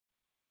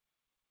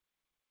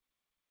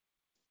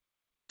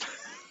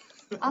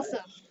Awesome.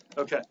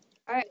 Okay.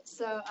 All right,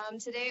 so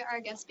today our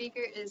guest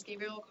speaker is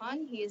Gabriel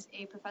Kahn. He is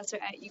a professor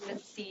at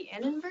USC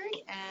Annenberg,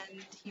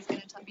 and he's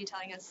going to be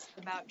telling us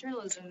about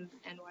journalism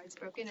and why it's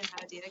broken and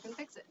how data can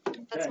fix it.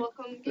 Let's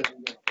welcome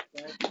Gabriel.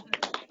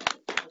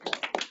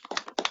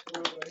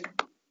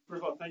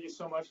 First of all, thank you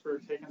so much for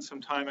taking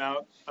some time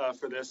out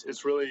for this.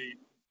 It's really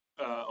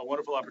a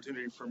wonderful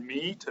opportunity for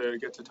me to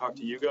get to talk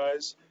to you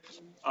guys.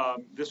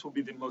 This will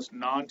be the most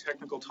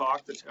non-technical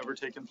talk that's ever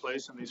taken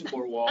place in these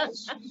four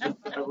walls.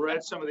 I've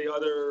read some of the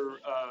other,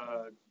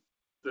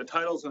 the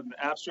titles and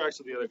the abstracts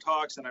of the other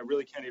talks, and I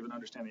really can't even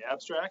understand the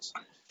abstracts.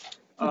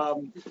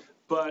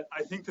 But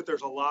I think that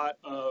there's a lot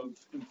of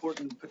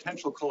important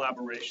potential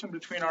collaboration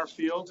between our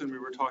fields, and we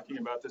were talking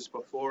about this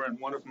before, and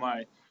one of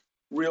my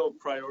real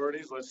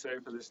priorities, let's say,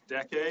 for this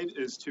decade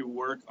is to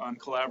work on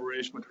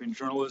collaboration between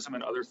journalism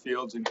and other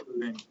fields,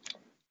 including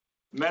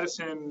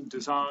medicine,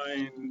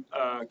 design,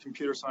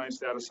 computer science,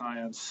 data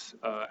science,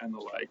 and the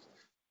like,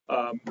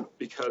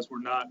 because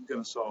we're not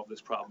going to solve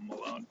this problem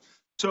alone.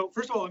 So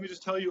first of all, let me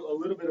just tell you a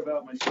little bit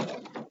about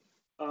myself.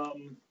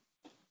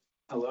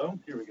 Hello,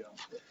 here we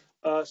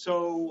go.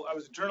 So I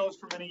was a journalist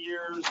for many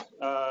years.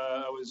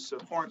 I was a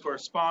foreign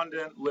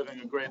correspondent, living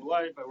a great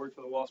life. I worked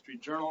for the Wall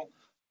Street Journal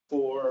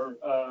for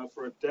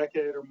a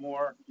decade or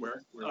more.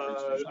 Where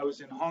I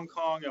was in Hong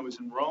Kong. I was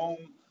in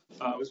Rome.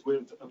 I was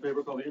with a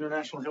paper called the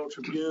International Herald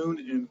Tribune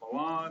in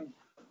Milan.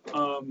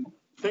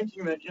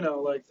 Thinking that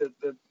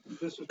that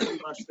this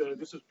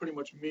was pretty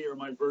much me or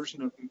my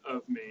version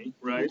of me,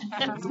 right?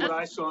 This is what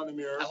I saw in the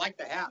mirror. I like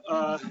the hat.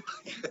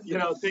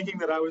 Thinking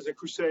that I was a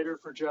crusader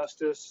for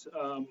justice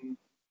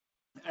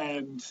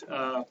and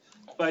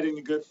fighting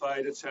the good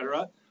fight,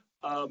 etc.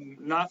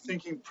 Not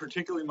thinking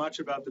particularly much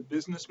about the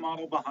business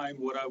model behind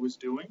what I was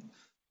doing.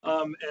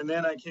 And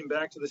then I came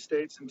back to the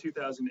States in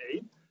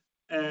 2008,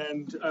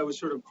 and I was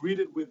sort of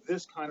greeted with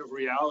this kind of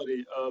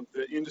reality of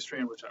the industry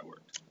in which I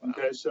worked.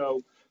 Okay,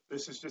 so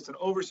this is just an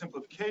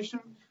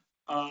oversimplification,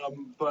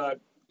 but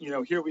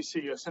here we see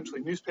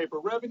essentially newspaper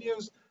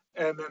revenues,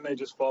 and then they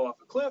just fall off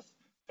a cliff.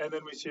 And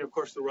then we see, of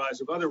course, the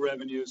rise of other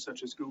revenues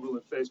such as Google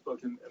and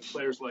Facebook and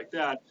players like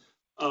that.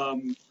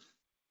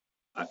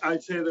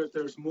 I'd say that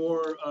there's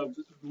more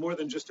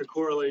than just a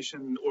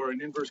correlation or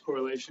an inverse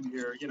correlation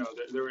here.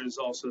 There is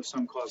also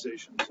some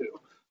causation too.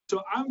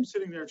 So I'm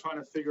sitting there trying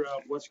to figure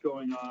out what's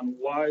going on,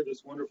 why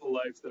this wonderful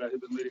life that I had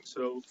been leading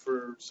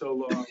for so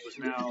long was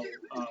now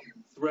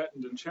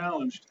threatened and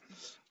challenged.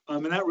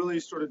 And that really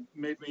sort of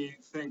made me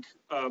think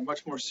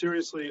much more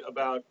seriously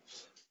about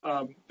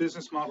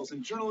business models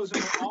in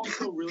journalism, and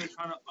also really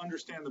trying to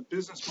understand the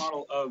business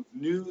model of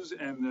news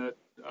and the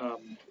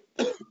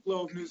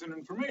flow of news and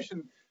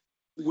information,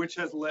 which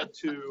has led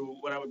to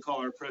what I would call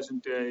our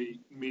present day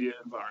media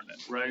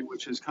environment, right?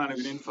 Which is kind of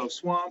an info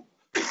swamp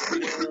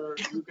where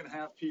you can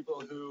have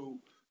people who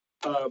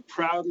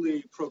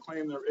proudly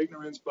proclaim their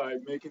ignorance by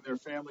making their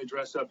family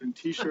dress up in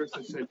T-shirts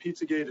that say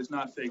Pizzagate is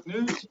not fake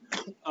news,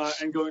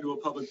 and going to a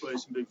public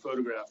place in big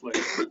photograph like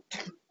that.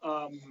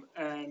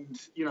 And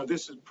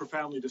this is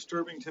profoundly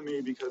disturbing to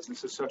me because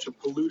this is such a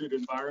polluted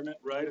environment,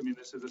 right? I mean,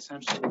 this is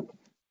essentially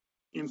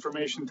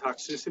information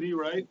toxicity,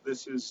 right?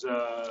 This is,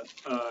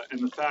 and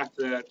the fact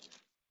that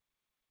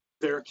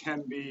there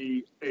can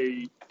be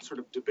a sort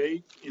of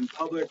debate in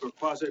public or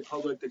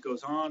quasi-public that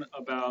goes on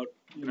about,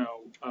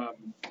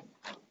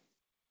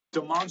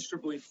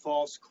 demonstrably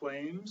false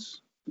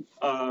claims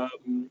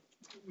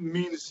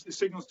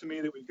signals to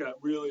me that we've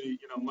got really,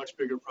 much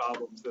bigger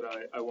problems that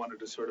I wanted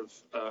to sort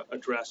of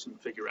address and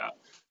figure out.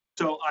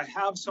 So I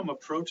have some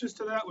approaches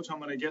to that, which I'm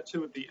going to get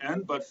to at the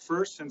end. But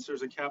first, since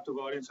there's a captive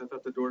audience, I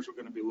thought the doors were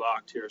going to be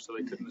locked here so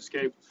they couldn't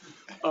escape.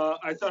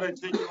 I thought I'd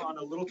take you on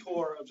a little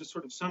tour of just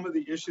sort of some of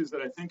the issues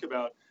that I think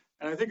about.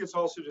 And I think it's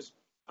also just,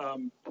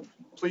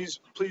 please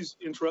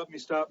interrupt me,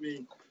 stop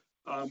me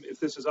if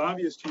this is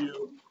obvious to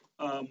you.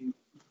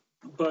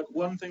 But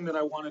one thing that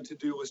I wanted to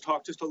do was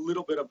talk just a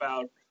little bit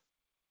about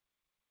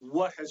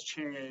what has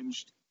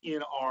changed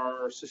in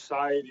our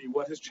society,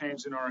 what has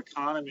changed in our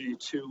economy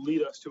to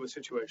lead us to a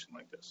situation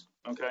like this,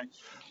 okay?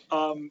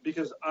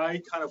 Because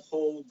I kind of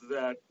hold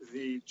that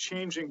the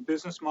changing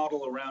business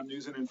model around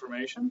news and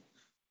information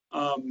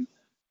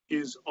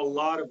is a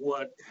lot of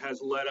what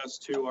has led us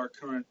to our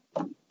current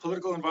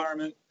political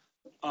environment.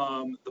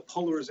 The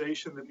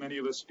polarization that many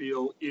of us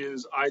feel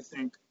is, I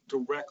think,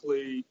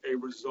 directly a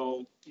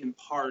result, in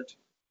part,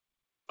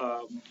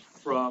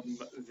 from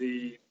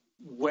the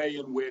way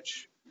in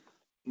which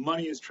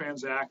money is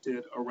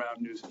transacted around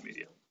news and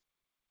media.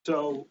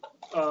 So,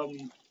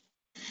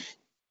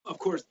 of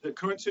course, the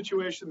current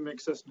situation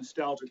makes us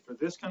nostalgic for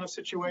this kind of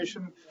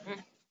situation.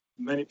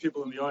 Many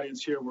people in the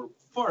audience here were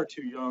far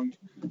too young,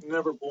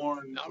 never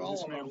born when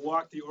this man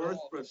walked the earth,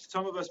 but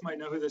some of us might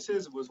know who this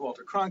is. It was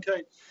Walter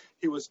Cronkite.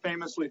 He was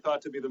famously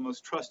thought to be the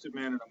most trusted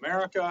man in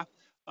America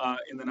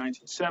in the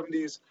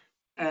 1970s.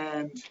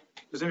 And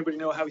does anybody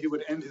know how he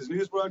would end his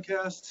news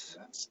broadcasts?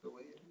 That's the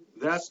way it is.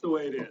 That's the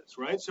way it is,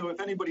 right? So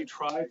if anybody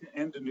tried to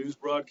end a news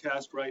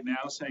broadcast right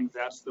now saying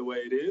that's the way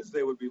it is,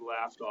 they would be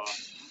laughed off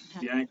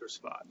the anchor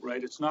spot,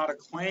 right? It's not a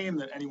claim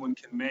that anyone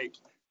can make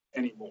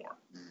anymore.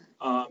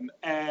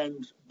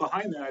 And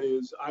behind that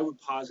is, I would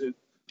posit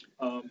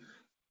a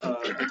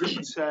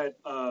different set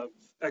of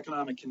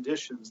economic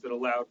conditions that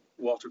allowed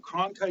Walter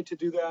Cronkite to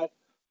do that,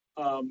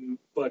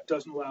 but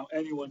doesn't allow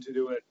anyone to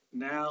do it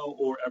now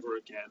or ever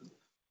again.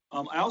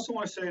 I also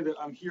want to say that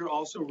I'm here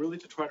also really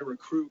to try to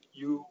recruit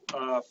you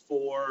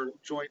for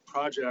joint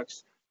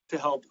projects to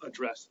help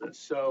address this.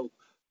 So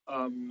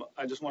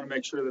I just want to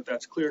make sure that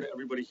that's clear to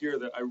everybody here,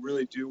 that I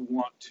really do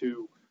want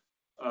to,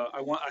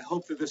 I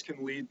hope that this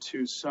can lead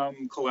to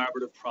some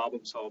collaborative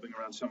problem solving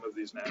around some of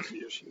these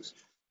nasty issues.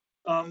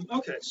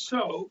 Okay,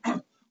 so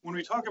when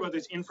we talk about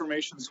this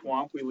information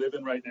swamp we live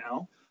in right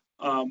now,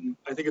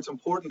 I think it's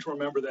important to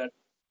remember that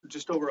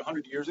just over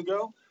 100 years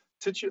ago,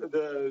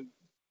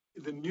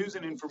 the news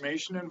and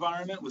information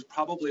environment was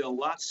probably a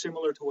lot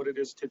similar to what it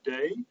is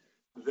today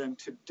than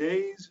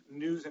today's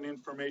news and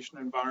information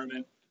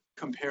environment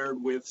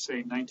compared with,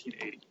 say,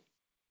 1980.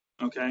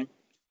 Okay?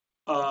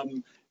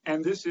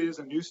 And this is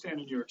a newsstand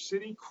in New York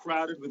City,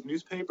 crowded with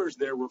newspapers.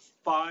 There were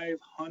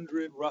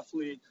 500,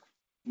 roughly,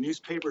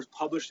 newspapers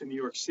published in New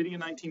York City in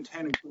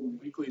 1910, including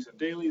weeklies and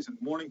dailies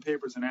and morning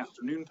papers and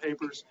afternoon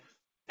papers.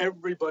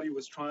 Everybody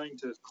was trying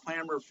to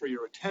clamor for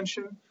your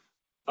attention.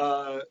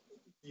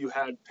 You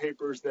had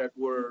papers that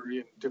were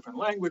in different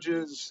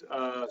languages.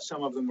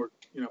 Some of them were,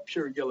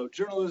 pure yellow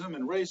journalism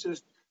and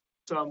racist.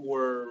 Some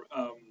were,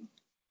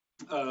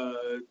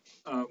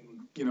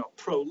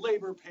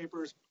 pro-labor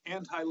papers,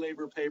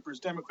 anti-labor papers,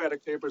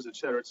 democratic papers, et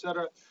cetera, et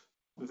cetera.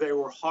 They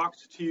were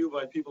hawked to you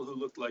by people who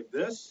looked like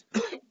this.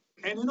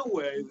 And in a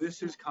way,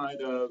 this is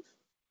kind of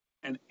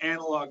an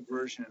analog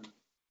version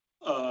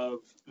of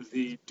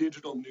the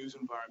digital news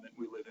environment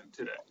we live in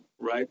today,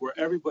 right? Where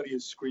everybody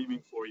is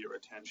screaming for your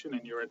attention,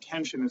 and your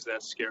attention is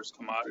that scarce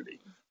commodity.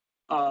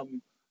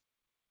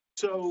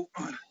 So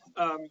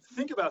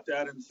think about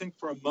that and think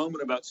for a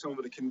moment about some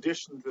of the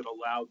conditions that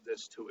allowed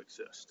this to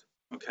exist.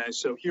 Okay,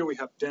 so here we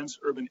have dense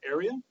urban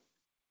area.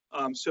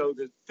 So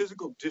the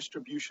physical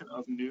distribution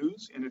of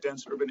news in a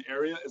dense urban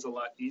area is a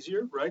lot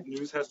easier, right?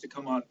 News has to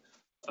come on,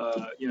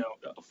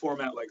 a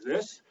format like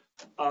this.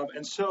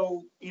 And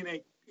so in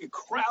a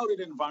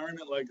crowded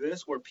environment like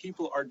this, where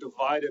people are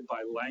divided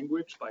by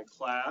language, by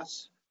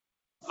class,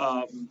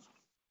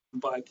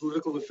 by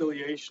political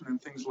affiliation and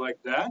things like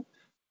that,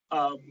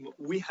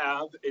 we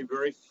have a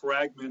very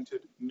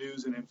fragmented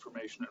news and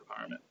information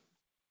environment.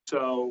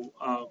 So,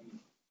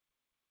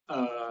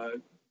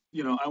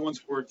 I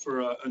once worked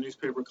for a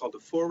newspaper called The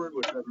Forward,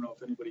 which I don't know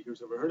if anybody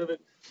here's ever heard of it,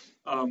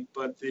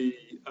 but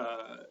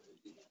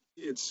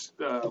it's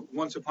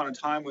once upon a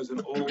time was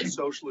an old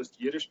socialist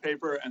Yiddish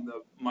paper, and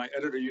my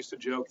editor used to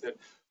joke that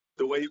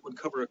the way it would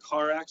cover a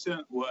car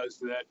accident was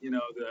that,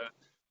 the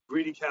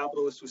greedy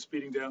capitalist was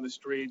speeding down the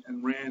street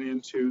and ran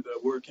into the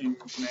working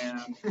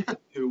man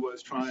who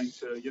was trying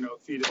to,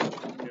 feed his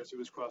family as he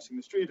was crossing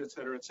the street, et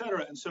cetera, et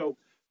cetera. And so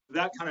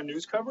that kind of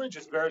news coverage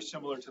is very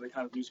similar to the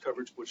kind of news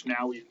coverage which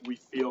now we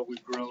feel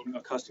we've grown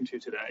accustomed to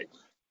today,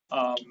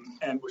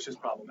 and which is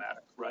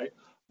problematic, right?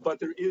 But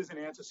there is an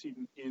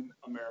antecedent in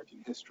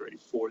American history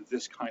for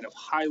this kind of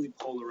highly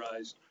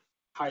polarized,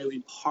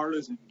 highly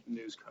partisan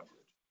news coverage.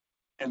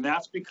 And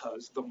that's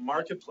because the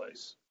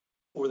marketplace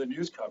for the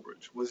news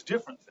coverage was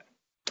different then.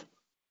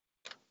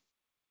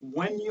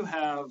 When you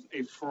have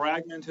a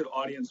fragmented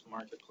audience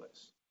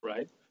marketplace,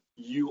 right,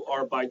 you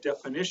are by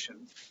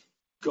definition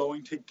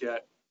going to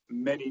get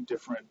many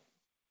different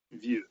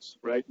views,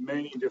 right?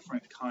 Many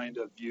different kind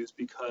of views,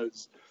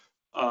 because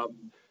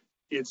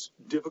it's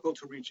difficult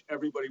to reach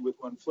everybody with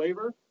one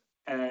flavor,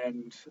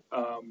 and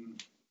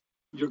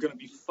you're going to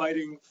be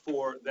fighting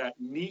for that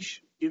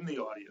niche in the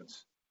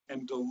audience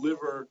and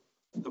deliver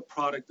the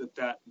product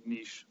that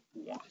niche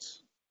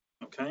wants.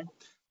 Okay,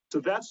 so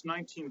that's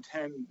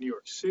 1910 New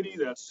York City.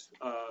 That's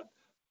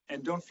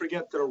and don't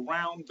forget that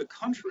around the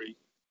country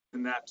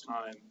in that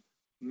time,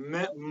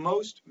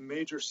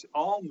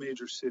 all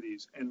major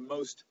cities and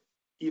most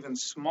even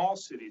small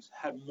cities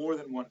had more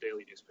than one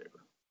daily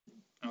newspaper.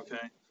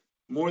 Okay,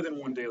 more than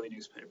one daily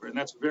newspaper, and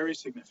that's very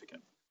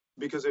significant,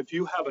 because if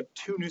you have a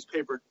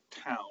two-newspaper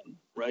town,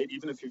 right,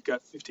 even if you've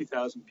got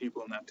 50,000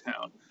 people in that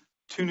town,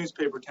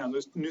 two-newspaper town,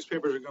 those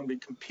newspapers are going to be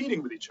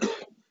competing with each other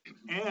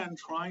and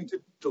trying to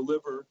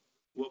deliver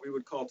what we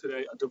would call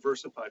today a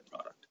diversified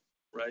product,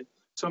 right?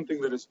 Something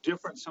that is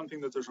different,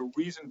 something that there's a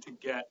reason to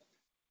get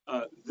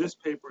this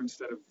paper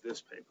instead of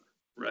this paper,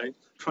 right?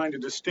 Trying to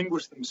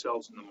distinguish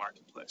themselves in the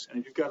marketplace. And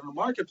if you've got a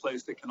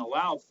marketplace that can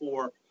allow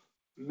for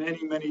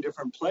many, many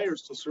different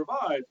players to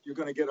survive, you're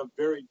going to get a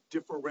very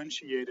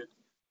differentiated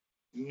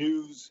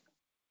news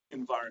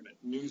environment,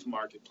 news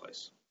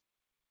marketplace,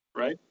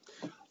 right?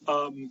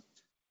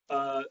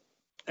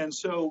 And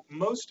so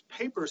most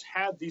papers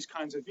had these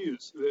kinds of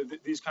views,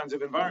 these kinds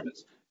of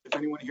environments. If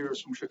anyone here is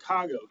from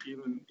Chicago,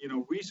 even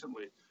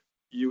recently,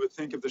 you would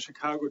think of the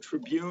Chicago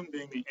Tribune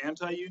being the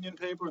anti-union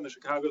paper and the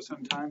Chicago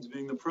Sun-Times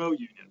being the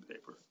pro-union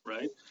paper,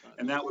 right?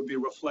 And that would be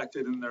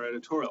reflected in their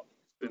editorial.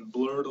 It's been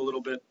blurred a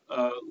little bit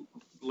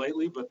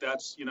lately, but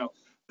that's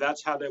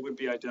That's how they would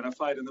be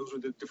identified, and those were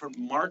the different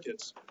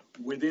markets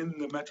within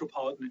the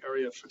metropolitan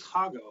area of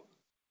Chicago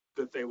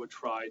that they would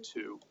try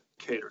to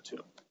cater to,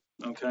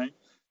 okay?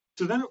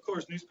 So then, of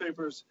course,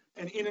 newspapers,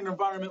 and in an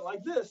environment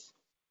like this,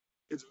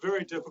 it's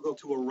very difficult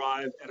to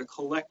arrive at a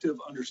collective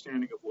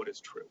understanding of what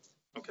is truth,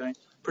 okay?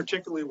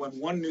 Particularly when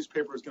one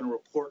newspaper is going to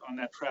report on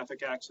that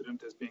traffic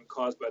accident as being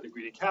caused by the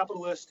greedy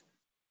capitalist,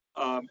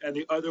 and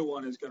the other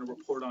one is going to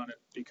report on it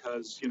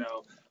because, you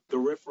know, the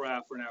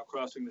riffraff are now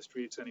crossing the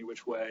streets any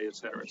which way, et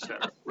cetera,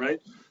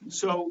 right?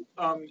 So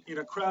in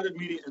a crowded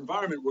media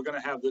environment, we're going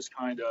to have this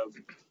kind of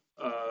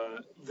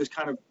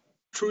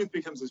truth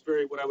becomes this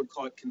very, what I would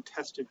call it,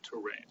 contested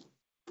terrain,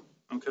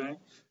 okay?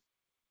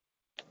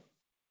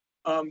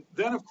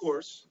 Then, of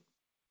course,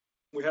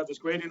 we have this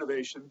great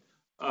innovation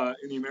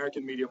in the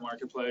American media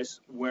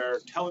marketplace where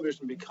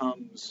television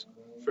becomes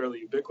fairly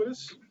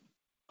ubiquitous,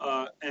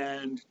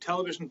 and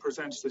television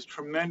presents this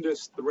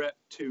tremendous threat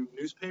to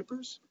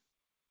newspapers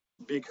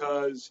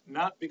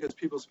not because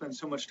people spend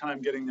so much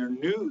time getting their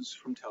news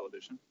from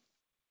television,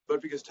 but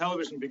because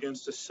television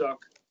begins to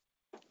suck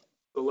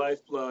the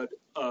lifeblood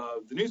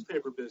of the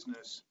newspaper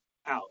business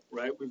out,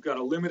 right? We've got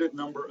a limited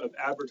number of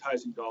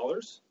advertising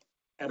dollars,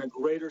 and a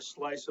greater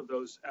slice of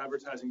those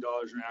advertising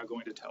dollars are now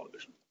going to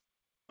television.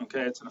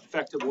 Okay, it's an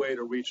effective way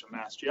to reach a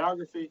mass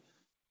geography.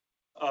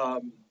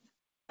 As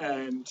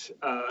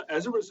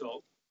a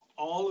result,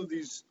 all of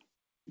these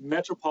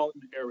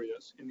metropolitan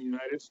areas in the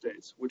United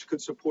States, which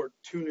could support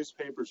 2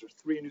 newspapers or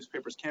 3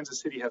 newspapers, Kansas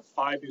City had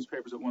 5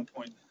 newspapers at one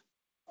point,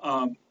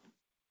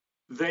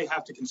 they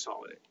have to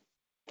consolidate,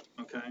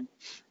 okay?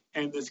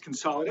 And this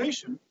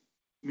consolidation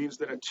means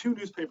that a 2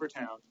 newspaper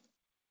town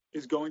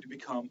is going to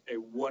become a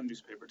 1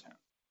 newspaper town.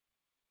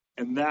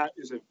 And that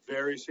is a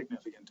very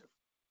significant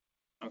difference,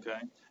 okay?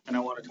 And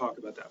I want to talk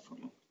about that for a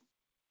moment.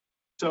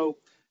 So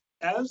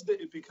as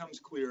it becomes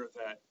clear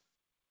that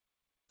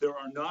there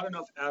are not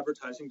enough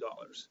advertising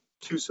dollars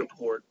to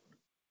support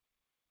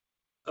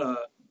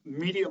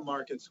media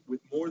markets with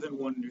more than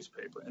 1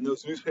 newspaper, and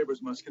those newspapers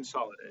must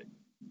consolidate,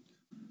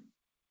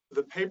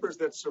 the papers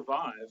that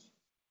survive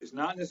is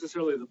not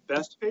necessarily the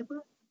best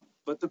paper,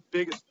 but the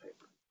biggest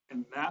paper.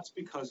 And that's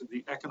because of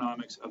the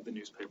economics of the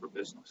newspaper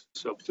business.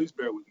 So please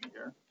bear with me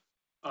here.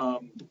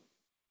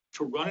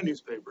 To run a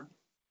newspaper,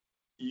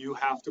 you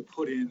have to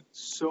put in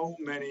so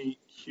many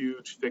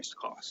huge fixed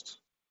costs,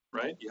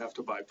 right? You have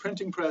to buy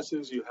printing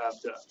presses, you have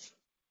to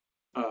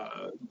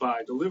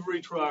buy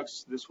delivery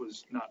trucks. This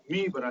was not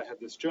me, but I had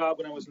this job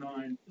when I was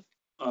 9,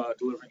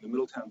 delivering the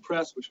Middletown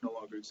Press, which no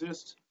longer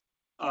exists.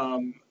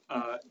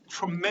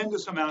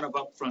 Tremendous amount of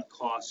upfront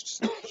costs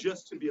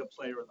just to be a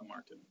player in the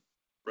market,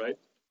 right?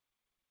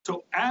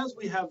 So as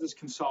we have this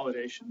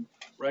consolidation,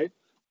 right,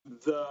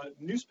 the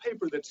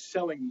newspaper that's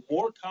selling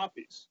more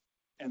copies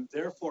and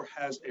therefore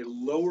has a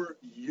lower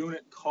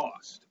unit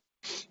cost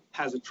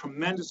has a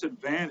tremendous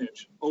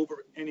advantage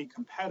over any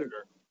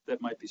competitor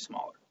that might be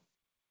smaller.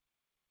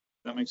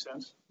 That makes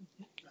sense?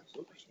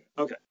 Absolutely.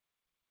 Okay.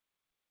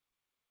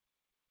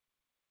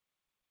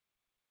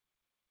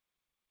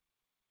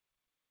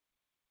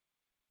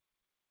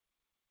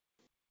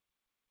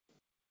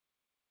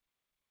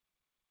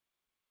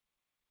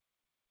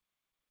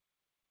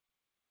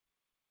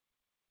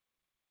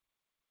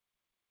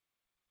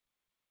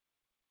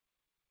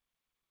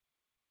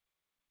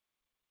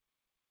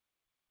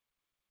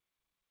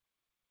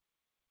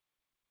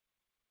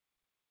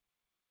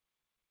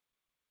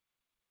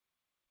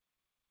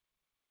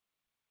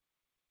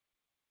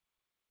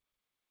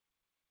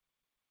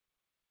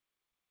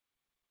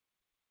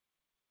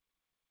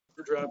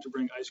 Your job to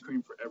bring ice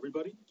cream for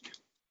everybody.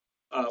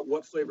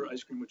 What flavor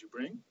ice cream would you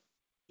bring?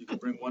 You can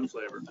bring 1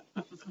 flavor.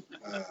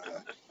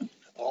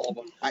 All of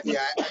them.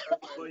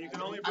 Well, you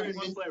can only bring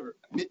 1 flavor.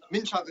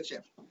 Mint chocolate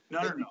chip. No.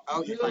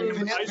 Okay.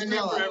 Ice cream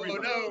for everybody.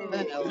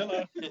 Oh,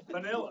 no.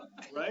 Vanilla,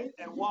 right?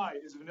 And why?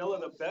 Is vanilla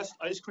the best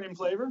ice cream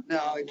flavor?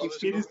 No, it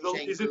keeps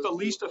Is it the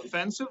least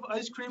offensive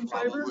ice cream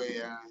flavor? Probably,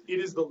 yeah.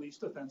 It is the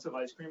least offensive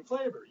ice cream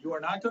flavor. You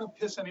are not going to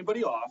piss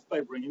anybody off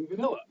by bringing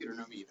vanilla. You don't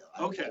know me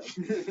though. Okay.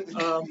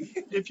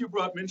 If you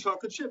brought mint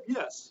chocolate chip,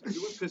 yes,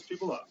 you would piss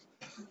people off.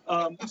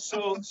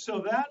 So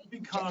that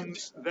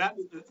becomes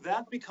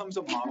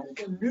a model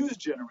for news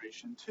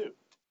generation too,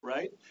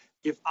 right?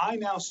 If I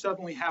now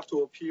suddenly have to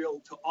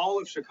appeal to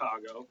all of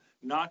Chicago,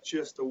 not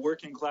just the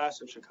working class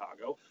of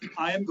Chicago,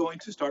 I am going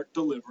to start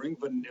delivering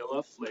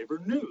vanilla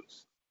flavored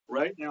news.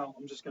 Right now,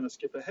 I'm just going to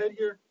skip ahead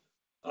here.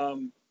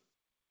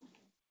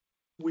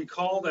 We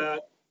call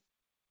that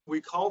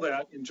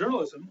in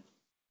journalism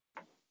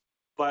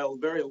by a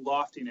very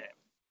lofty name.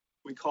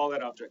 We call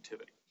that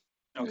objectivity.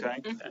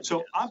 Okay,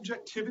 so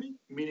objectivity,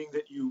 meaning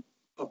that you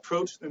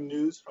approach the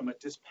news from a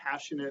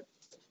dispassionate,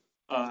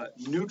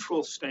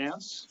 neutral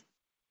stance,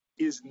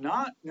 is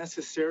not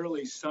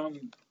necessarily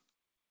some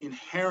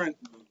inherent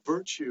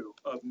virtue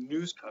of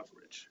news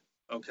coverage.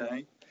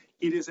 Okay,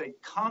 it is a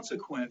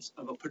consequence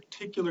of a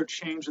particular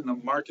change in the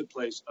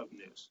marketplace of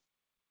news.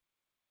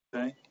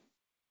 Okay,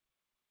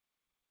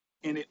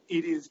 and it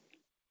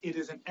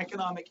is an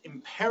economic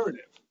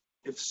imperative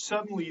if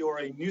suddenly you're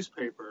a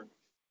newspaper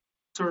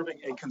serving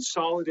a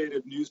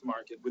consolidated news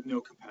market with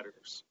no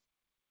competitors,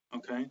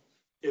 okay?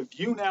 If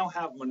you now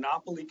have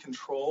monopoly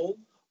control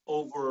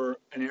over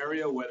an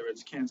area, whether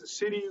it's Kansas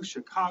City,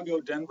 Chicago,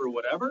 Denver,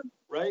 whatever,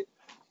 right?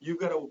 You've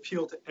got to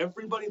appeal to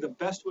everybody. The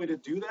best way to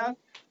do that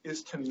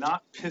is to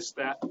not piss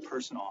that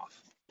person off.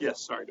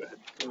 Yes, sorry, go ahead.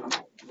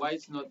 Why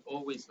it's not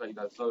always like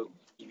that? So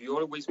if you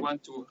always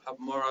want to have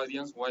more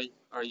audience, why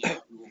are you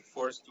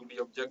forced to be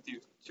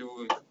objective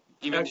to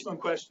even? Excellent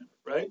question,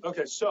 right?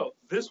 Okay, so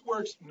this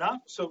works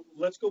not, so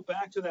let's go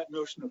back to that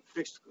notion of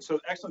fixed, so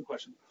excellent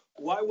question.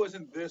 Why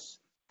wasn't this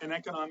an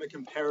economic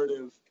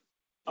imperative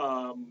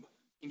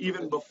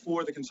even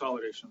before the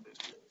consolidation of these,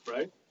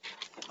 right?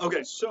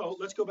 Okay, so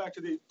let's go back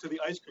to the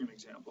ice cream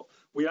example.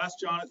 We asked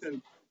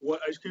Jonathan what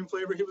ice cream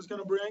flavor he was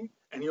going to bring,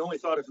 and he only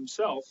thought of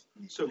himself,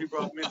 so he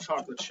brought mint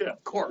chocolate chip,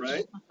 of course,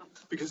 right?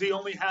 Because he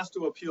only has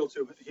to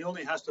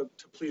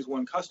please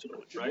one customer,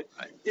 right?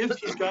 If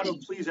he's got to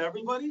please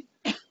everybody,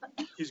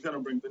 he's going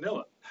to bring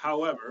vanilla.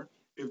 However,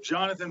 if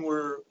Jonathan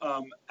were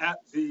at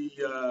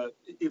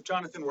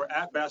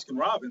Baskin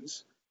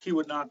Robbins, he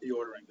would not be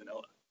ordering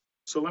vanilla.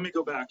 So let me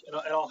go back, and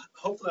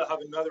hopefully I'll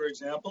have another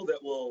example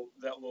that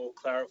will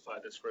clarify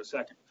this for a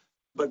second.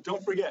 But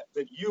don't forget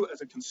that you,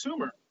 as a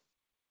consumer,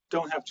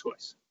 don't have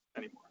choice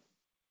anymore,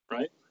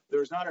 right?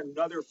 There's not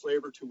another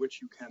flavor to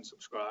which you can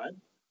subscribe.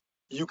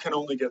 You can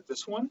only get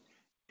this one.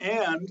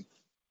 And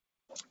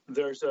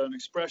there's an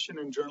expression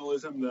in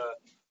journalism,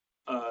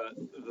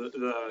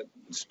 the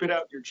spit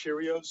out your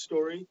Cheerios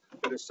story,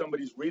 that if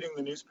somebody's reading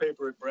the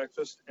newspaper at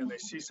breakfast and they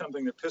see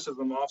something that pisses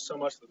them off so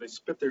much that they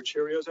spit their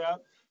Cheerios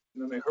out,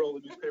 and then they hurl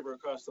the newspaper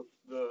across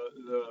the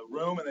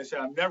room and they say,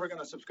 I'm never going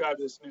to subscribe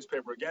to this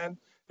newspaper again,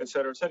 et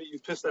cetera,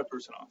 you've pissed that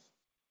person off.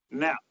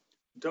 Now,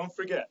 don't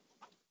forget,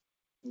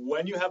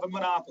 when you have a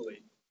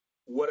monopoly,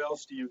 what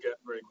else do you get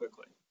very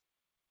quickly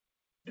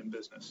in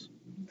business?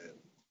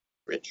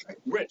 Rich.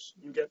 Rich.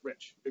 You get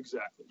rich.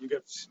 Exactly. You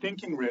get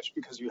stinking rich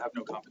because you have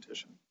no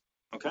competition.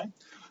 Okay?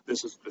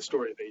 This is the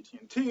story of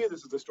AT&T.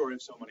 This is the story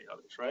of so many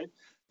others, right?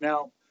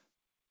 Now,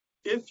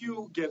 if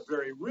you get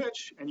very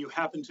rich and you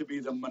happen to be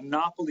the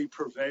monopoly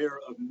purveyor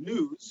of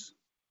news,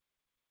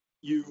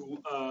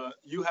 you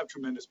have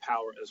tremendous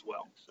power as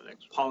well.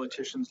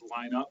 Politicians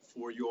line up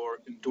for your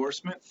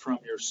endorsement from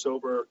your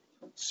sober,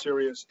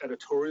 serious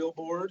editorial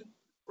board,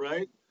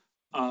 right?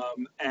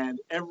 And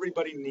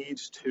everybody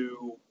needs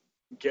to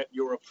get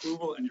your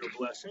approval and your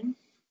blessing.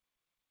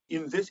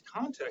 In this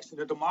context, in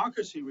a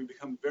democracy, we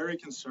become very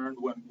concerned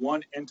when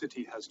one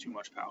entity has too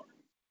much power,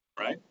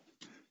 right?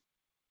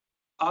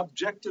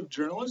 Objective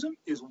journalism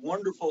is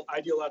wonderful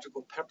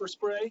ideological pepper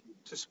spray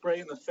to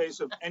spray in the face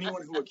of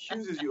anyone who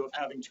accuses you of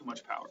having too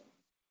much power.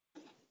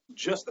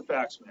 Just the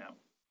facts, ma'am.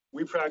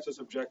 We practice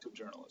objective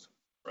journalism,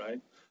 right?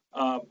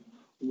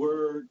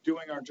 We're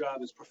doing our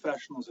job as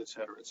professionals, et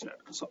cetera, et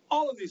cetera. So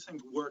all of these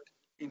things work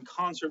in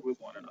concert with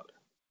one another,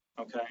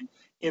 okay,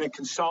 in a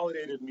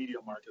consolidated media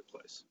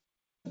marketplace.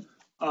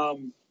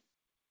 And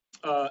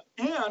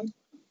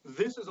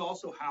this is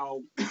also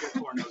how we get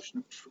to our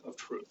notion of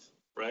truth,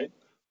 right?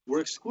 We're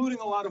excluding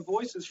a lot of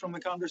voices from the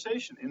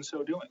conversation in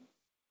so doing.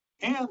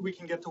 And we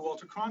can get to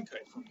Walter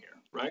Cronkite from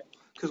here, right?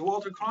 Because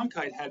Walter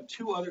Cronkite had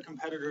two other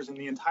competitors in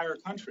the entire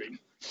country,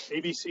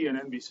 ABC and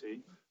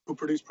NBC, who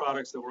produced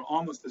products that were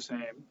almost the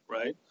same,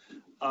 right?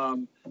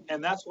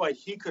 And that's why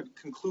he could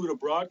conclude a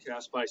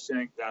broadcast by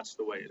saying, that's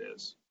the way it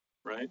is,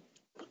 right?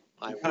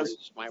 My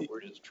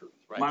word is truth,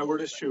 right? My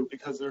word is true,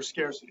 because there's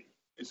scarcity.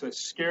 It's a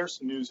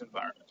scarce news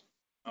environment,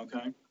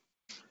 okay?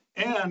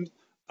 And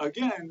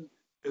again,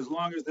 as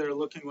long as they're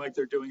looking like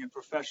they're doing it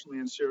professionally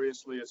and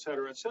seriously, et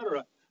cetera,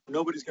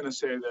 nobody's going to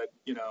say that,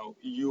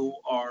 you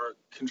are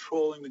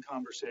controlling the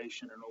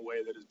conversation in a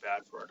way that is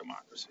bad for our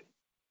democracy,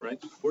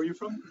 right? Where are you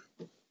from?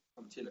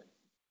 From Chile.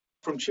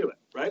 From Chile,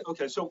 right?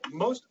 Okay, so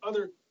most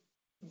other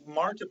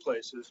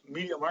marketplaces,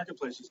 media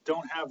marketplaces,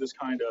 don't have this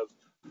kind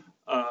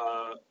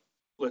of,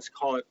 let's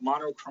call it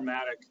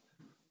monochromatic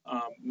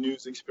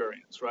news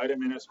experience, right? I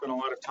mean, I spent a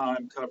lot of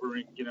time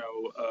covering,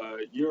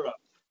 Europe,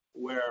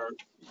 where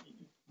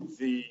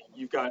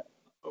you've got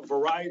a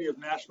variety of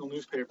national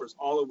newspapers,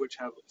 all of which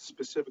have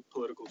specific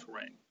political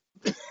terrain,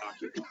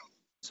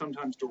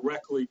 sometimes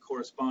directly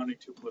corresponding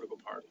to political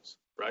parties,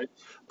 right?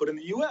 But in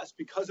the U.S.,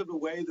 because of the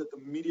way that the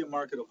media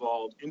market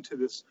evolved into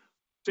this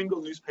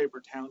single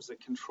newspaper towns that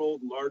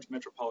controlled large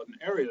metropolitan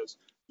areas,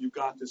 you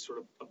got this sort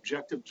of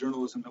objective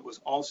journalism that was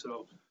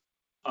also,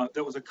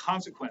 that was a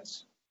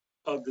consequence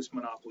of this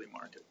monopoly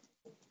market.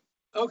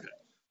 Okay.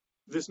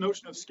 This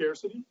notion of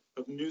scarcity,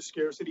 of news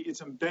scarcity,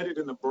 it's embedded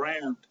in the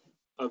brand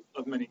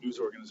of many news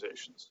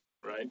organizations,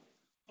 right?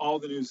 All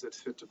the news that's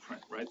fit to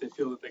print, right? They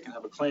feel that they can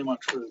have a claim on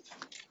truth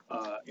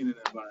in an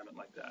environment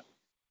like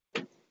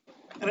that.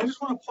 And I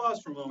just want to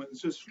pause for a moment and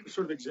just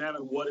sort of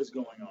examine what is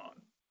going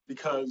on,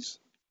 because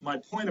my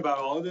point about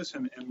all of this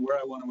and where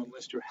I want to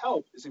enlist your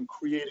help is in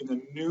creating a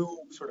new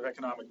sort of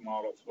economic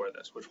model for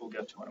this, which we'll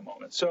get to in a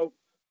moment. So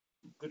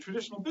the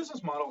traditional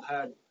business model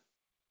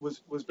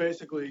was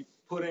basically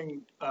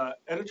putting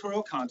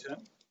editorial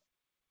content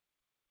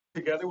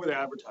together with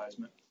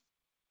advertisement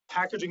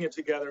packaging it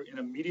together in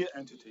a media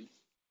entity,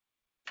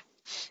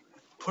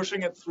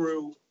 pushing it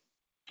through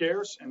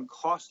scarce and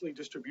costly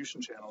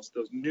distribution channels,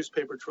 those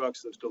newspaper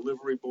trucks, those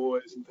delivery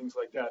boys and things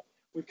like that,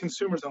 with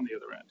consumers on the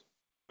other end.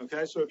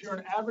 Okay, so if you're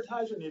an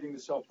advertiser needing to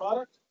sell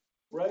product,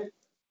 right,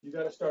 you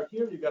got to start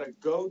here. You got to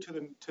go to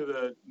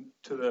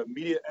the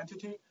media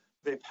entity.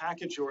 They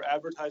package your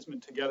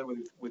advertisement together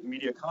with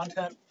media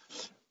content,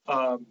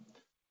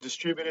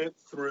 distribute it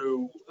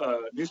through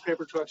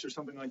newspaper trucks or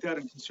something like that,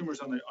 and consumers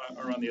are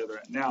on the other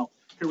end. Now,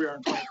 here we are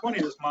in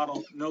 2020. This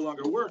model no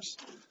longer works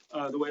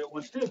the way it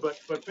once did,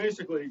 but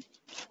basically,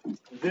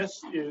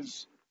 this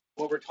is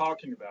what we're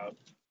talking about.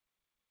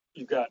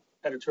 You've got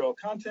editorial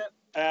content,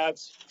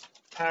 ads,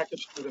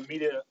 packaged through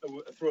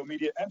a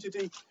media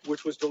entity,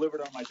 which was delivered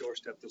on my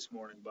doorstep this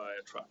morning by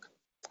a truck.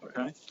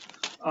 Okay.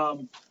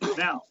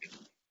 Now,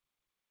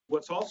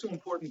 what's also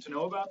important to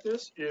know about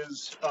this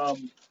is,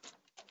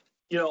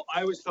 you know,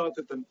 I always thought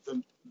that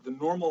the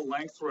normal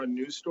length for a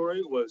news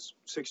story was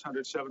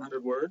 600,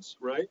 700 words,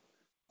 right?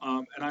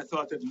 And I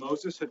thought that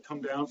Moses had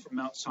come down from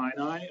Mount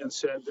Sinai and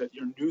said that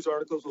your news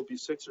articles will be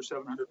 600 or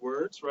 700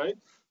 words, right?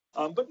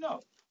 But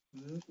no.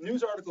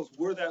 News articles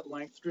were that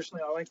length,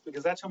 traditionally that length,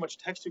 because that's how much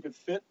text you could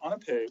fit on a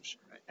page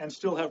and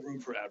still have room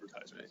for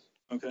advertising.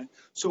 Okay,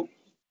 so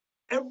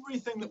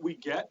everything that we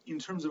get in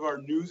terms of our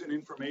news and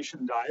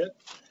information diet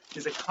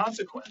is a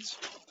consequence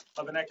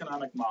of an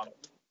economic model,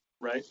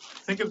 right?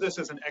 Think of this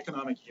as an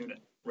economic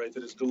unit, right,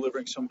 that is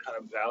delivering some kind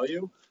of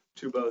value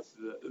to both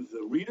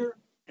the reader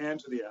and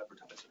to the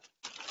advertiser.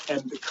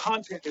 And the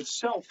content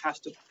itself has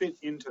to fit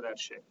into that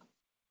shape.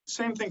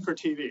 Same thing for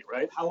TV,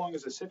 right? How long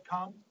is a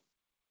sitcom?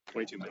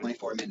 22 minutes.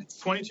 24 minutes.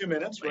 22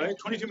 minutes, right?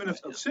 22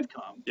 minutes of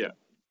sitcom. Yeah.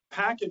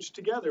 Packaged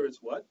together is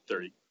what?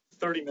 30.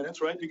 30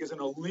 minutes, right? Because in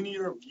a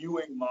linear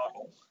viewing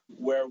model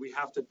where we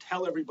have to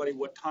tell everybody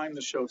what time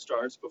the show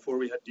starts before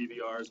we had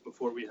DVRs,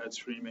 before we had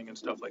streaming and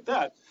stuff like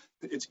that,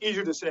 it's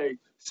easier to say,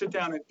 sit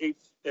down at 8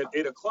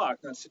 o'clock,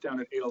 not sit down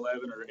at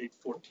 8:11 or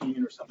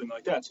 8:14 or something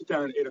like that. Sit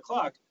down at 8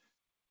 o'clock,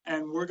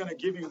 and we're going to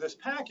give you this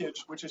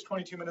package, which is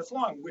 22 minutes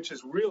long, which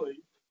is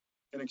really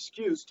an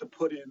excuse to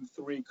put in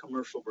 3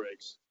 commercial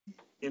breaks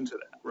into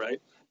that,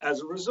 right?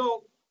 As a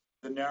result,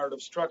 the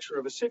narrative structure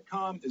of a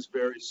sitcom is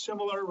very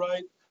similar,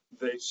 right?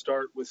 They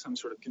start with some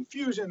sort of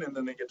confusion, and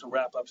then they get to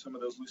wrap up some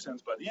of those loose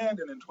ends by the end,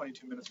 and in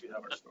 22 minutes we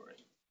have our story,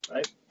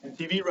 right? And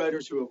TV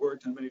writers who have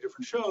worked on many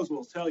different shows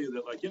will tell you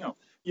that, like, you know,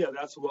 yeah,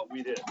 that's what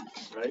we did,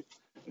 right?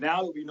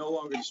 Now that we no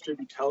longer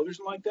distribute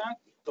television like that,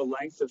 the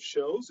length of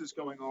shows is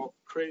going all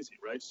crazy,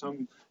 right?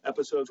 Some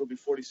episodes will be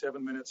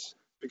 47 minutes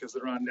because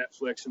they're on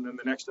Netflix, and then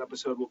the next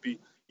episode will be,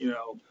 you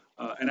know,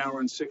 an hour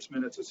and 6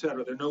 minutes, et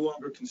cetera. They're no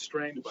longer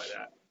constrained by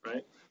that,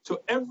 right?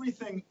 So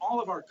everything, all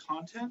of our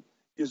content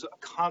is a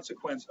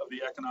consequence of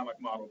the economic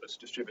model that's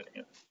distributing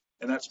it.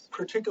 And that's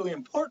particularly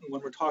important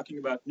when we're talking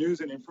about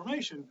news and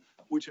information,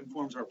 which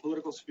informs our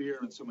political sphere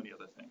and so many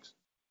other things.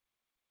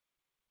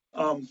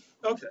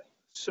 Okay,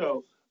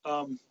 so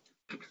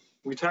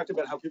we talked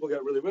about how people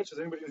got really rich. Does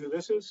anybody know who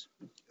this is?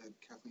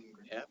 Kathleen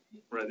Graham. Yeah.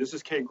 Right, this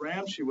is Kay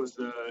Graham. She was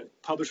the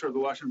publisher of the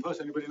Washington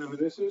Post. Anybody know who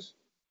this is?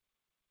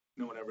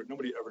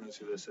 Nobody ever knows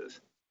who this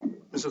is.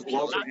 This is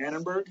Walter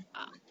Annenberg.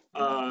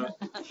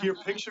 Here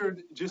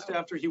pictured just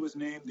after he was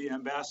named the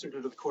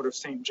ambassador to the Court of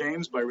St.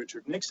 James by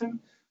Richard Nixon.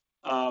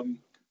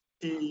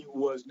 He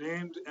was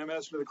named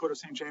ambassador to the Court of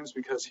St. James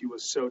because he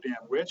was so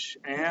damn rich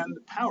and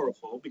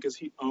powerful because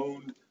he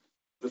owned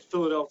the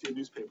Philadelphia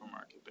newspaper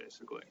market,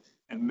 basically,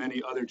 and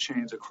many other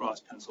chains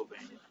across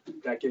Pennsylvania.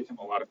 That gave him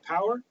a lot of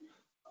power,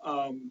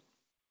 and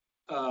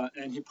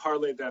he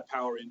parlayed that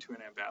power into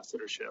an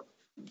ambassadorship,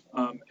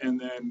 and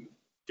then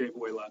gave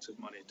away lots of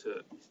money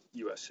to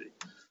USC.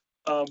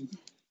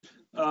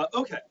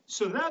 Okay,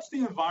 so that's the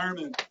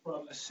environment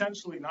from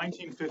essentially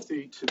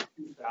 1950 to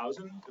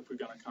 2000, if we're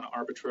going to kind of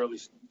arbitrarily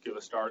give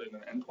a start and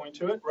an end point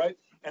to it, right?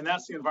 And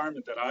that's the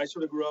environment that I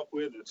sort of grew up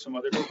with, that some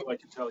other people I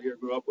can tell here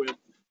grew up with.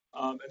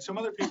 And some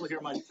other people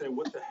here might say,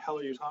 what the hell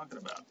are you talking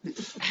about?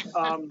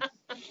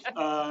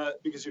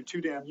 Because you're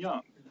too damn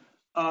young.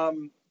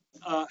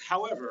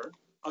 However,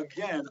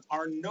 again,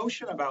 our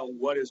notion about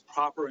what is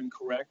proper and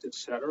correct, et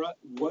cetera,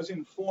 was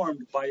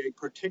informed by a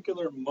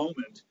particular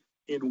moment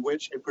in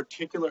which a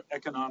particular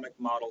economic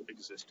model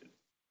existed,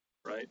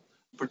 right?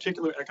 A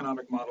particular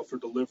economic model for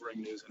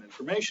delivering news and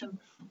information,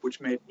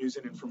 which made news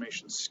and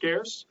information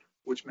scarce,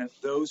 which meant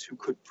those who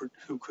could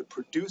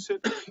produce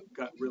it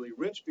got really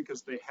rich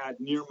because they had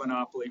near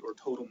monopoly or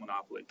total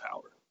monopoly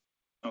power,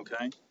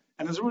 okay?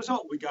 And as a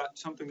result, we got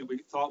something that we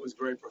thought was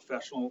very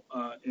professional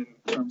in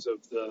terms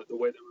of the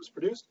way that it was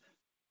produced.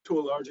 To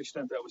a large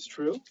extent, that was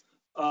true.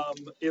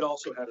 It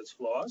also had its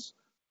flaws.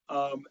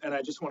 And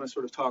I just want to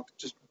sort of talk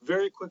just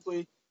very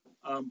quickly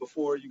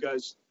before you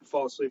guys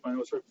fall asleep. I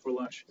know it's right before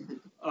lunch.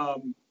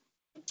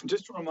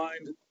 Just to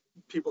remind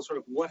people sort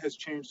of what has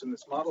changed in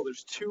this model.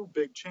 There's 2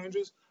 big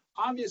changes.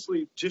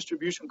 Obviously,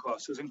 distribution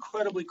costs is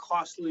incredibly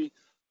costly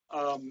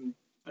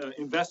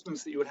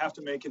investments that you would have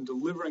to make in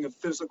delivering a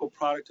physical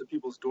product to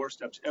people's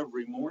doorsteps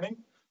every morning.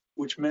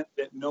 which meant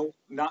that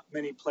not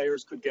many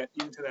players could get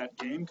into that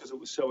game because it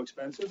was so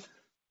expensive.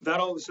 That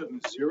all of a sudden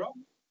is zero,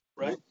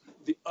 right?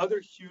 The other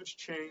huge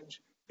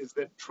change is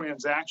that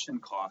transaction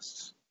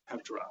costs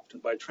have dropped.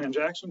 And by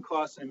transaction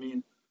costs, I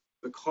mean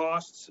the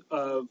costs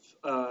of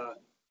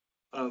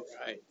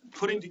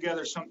putting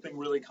together something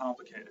really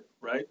complicated,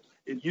 right?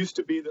 It used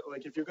to be that,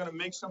 like, if you're going to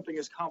make something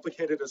as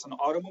complicated as an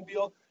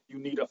automobile, you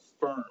need a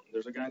firm.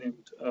 There's a guy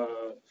named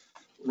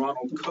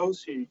Ronald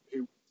Coase. He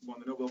won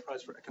the Nobel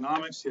Prize for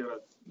Economics. He had a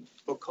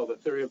book called The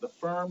Theory of the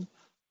Firm,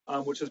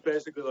 which is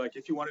basically like,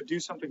 if you want to do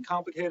something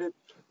complicated,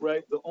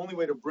 right, the only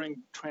way to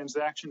bring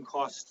transaction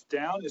costs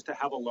down is to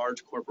have a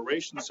large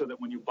corporation, so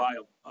that when you buy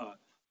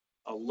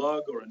a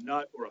lug or a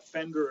nut or a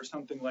fender or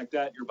something like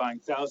that, you're buying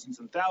thousands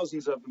and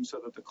thousands of them, so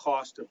that the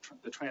cost of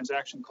the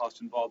transaction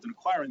cost involved in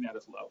acquiring that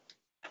is low.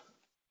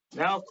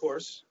 Now, of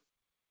course,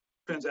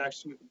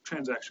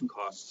 transaction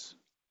costs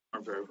are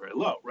very, very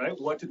low, right?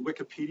 What did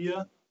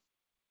Wikipedia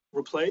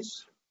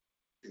replace?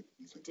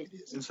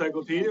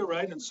 Encyclopedia,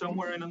 right? And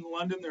somewhere in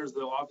London, there's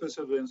the office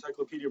of the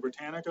Encyclopedia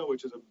Britannica,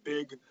 which is a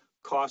big,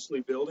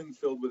 costly building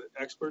filled with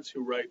experts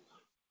who write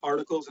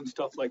articles and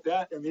stuff like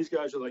that. And these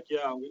guys are like,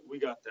 yeah, we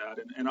got that.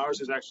 And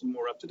ours is actually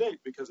more up to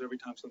date, because every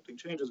time something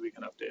changes, we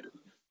can update it,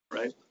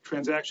 right?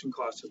 Transaction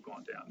costs have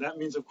gone down. That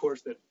means, of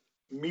course, that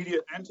media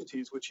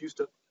entities, which used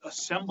to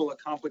assemble a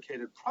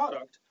complicated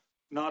product,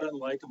 not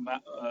unlike an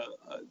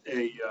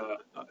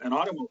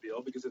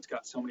automobile, because it's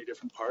got so many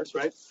different parts,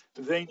 right?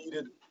 They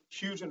needed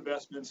huge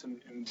investments in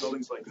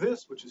buildings like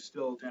this, which is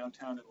still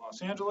downtown in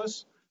Los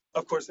Angeles.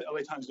 Of course, the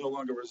LA Times no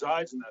longer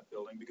resides in that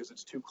building because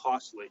it's too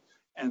costly,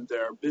 and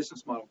their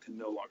business model can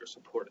no longer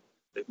support it.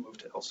 They've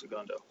moved to El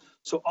Segundo.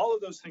 So all of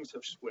those things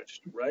have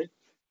switched, right?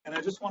 And I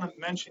just want to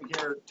mention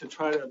here, to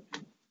try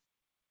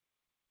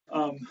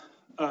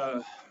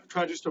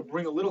just to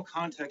bring a little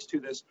context to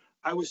this.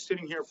 I was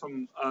sitting here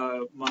from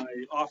my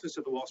office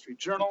at the Wall Street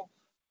Journal,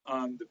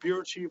 the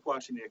bureau chief,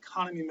 watching the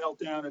economy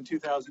meltdown in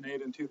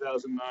 2008 and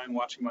 2009,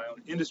 watching my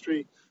own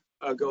industry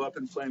go up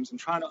in flames, and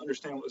trying to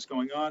understand what was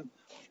going on.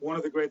 One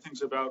of the great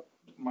things about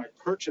my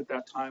perch at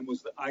that time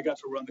was that I got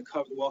to run the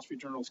Wall Street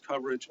Journal's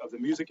coverage of the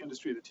music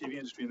industry, the TV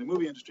industry, and the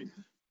movie industry,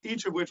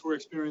 each of which were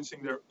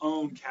experiencing their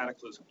own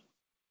cataclysm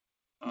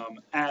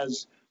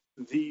as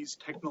these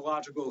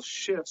technological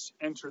shifts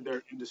entered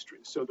their industry.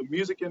 So the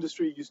music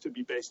industry used to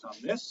be based on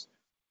this.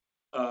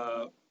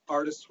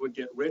 Artists would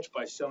get rich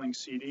by selling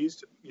CDs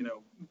to,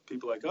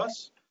 people like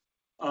us.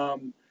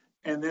 And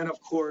then, of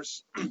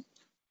course,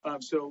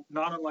 so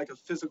not unlike a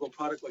physical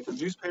product like a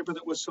newspaper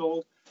that was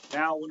sold,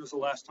 now, when was the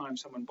last time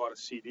someone bought a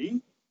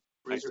CD?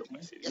 Raise your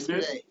hand.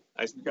 Yesterday.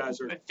 Guys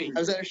are. I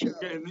was at a show.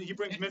 And he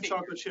brings mint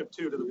chocolate chip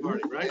too to the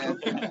party, right? Yeah.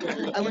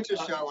 I went to a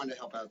show. I wanted to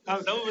help out.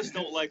 Some of us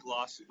don't like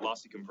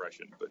lossy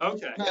compression. But.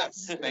 Okay.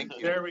 Yes, thank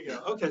you. There we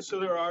go. Okay, so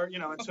there are,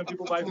 and some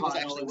people buy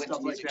vinyl and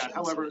stuff like that.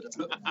 However,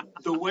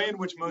 the way in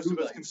which most of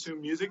us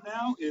consume music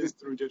now is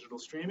through digital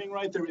streaming,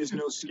 right? There is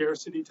no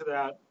scarcity to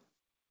that.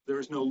 There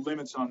is no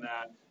limits on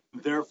that.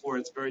 Therefore,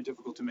 it's very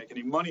difficult to make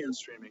any money on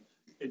streaming.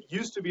 It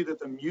used to be that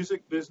the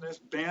music business,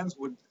 bands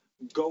would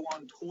go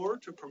on tour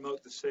to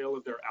promote the sale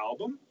of their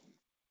album.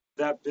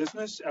 That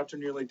business, after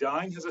nearly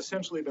dying, has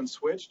essentially been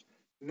switched.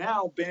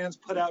 Now bands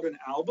put out an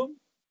album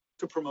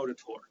to promote a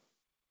tour.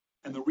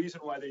 And the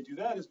reason why they do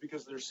that is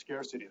because there's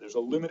scarcity. There's a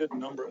limited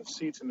number of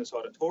seats in this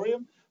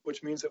auditorium,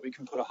 which means that we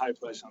can put a high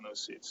price on those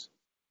seats,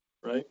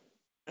 right?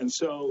 And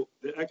so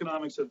the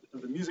economics of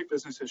the music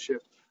business has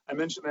shifted. I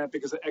mention that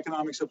because the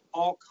economics of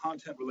all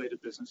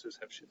content-related businesses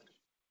have shifted,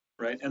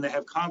 right? And they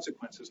have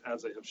consequences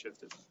as they have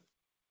shifted.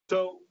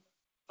 So,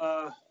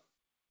 okay.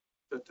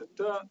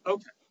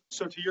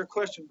 So to your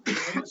question,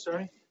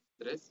 sorry?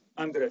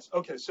 Andres.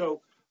 Okay,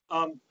 so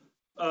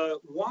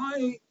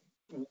why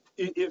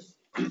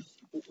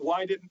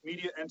didn't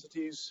media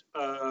entities,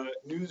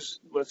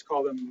 let's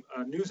call them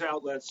news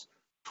outlets,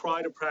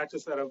 try to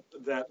practice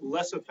that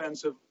less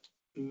offensive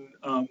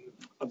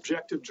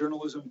objective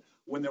journalism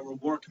when there were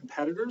more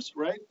competitors,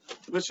 right?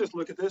 Let's just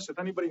look at this. If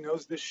anybody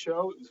knows this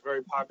show, it was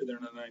very popular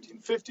in the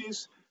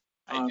 1950s.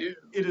 I do.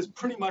 It is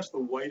pretty much the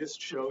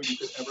whitest show you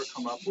could ever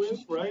come up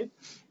with, right?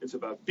 It's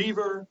about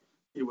Beaver.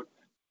 He would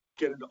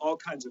get into all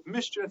kinds of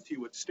mischief. He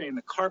would stain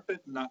the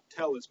carpet and not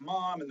tell his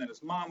mom, and then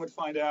his mom would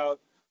find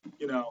out,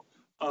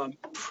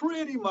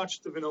 pretty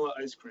much the vanilla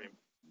ice cream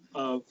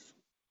of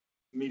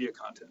media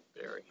content.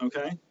 Very.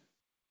 Okay?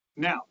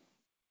 Now,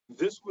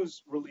 this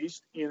was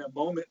released in a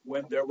moment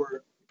when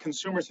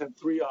consumers had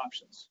three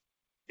options: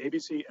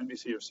 ABC,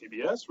 NBC, or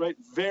CBS, right?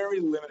 Very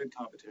limited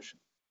competition.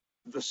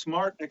 The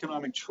smart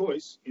economic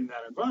choice in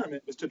that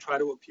environment is to try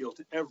to appeal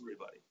to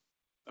everybody,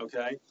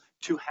 okay?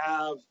 To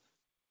have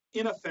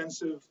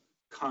inoffensive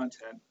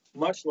content,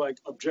 much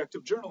like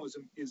objective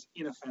journalism is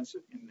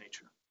inoffensive in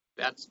nature.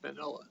 That's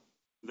vanilla.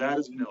 That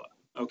is vanilla,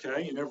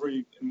 okay? In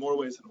more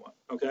ways than one,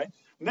 okay?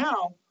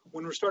 Now,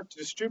 when we start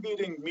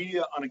distributing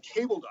media on a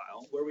cable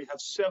dial, where we have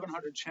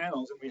 700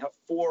 channels and we have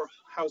 4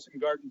 house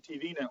and garden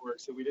TV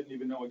networks that we didn't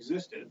even know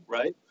existed,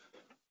 right?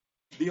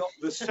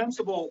 The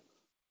sensible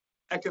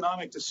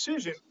economic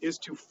decision is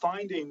to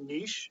find a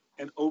niche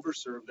and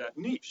overserve that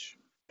niche.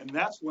 And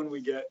that's when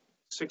we get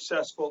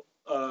successful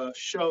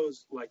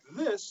shows like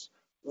this,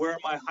 where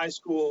my high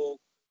school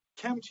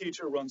chem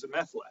teacher runs a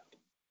meth lab,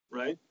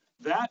 right?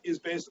 That is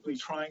basically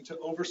trying to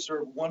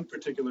overserve one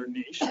particular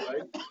niche,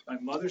 right? My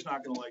mother's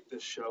not going to like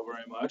this show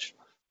very much,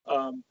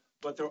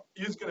 but there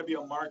is going to be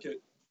a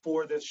market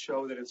for this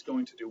show that it's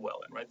going to do well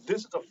in, right?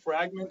 This is a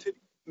fragmented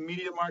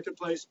media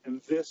marketplace,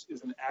 and this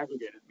is an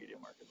aggregated media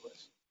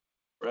marketplace,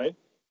 right?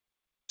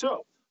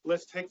 So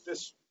let's take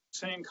this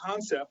same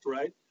concept,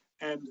 right,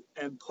 and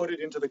put it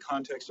into the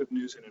context of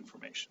news and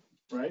information,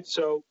 right?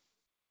 So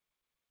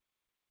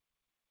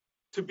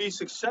to be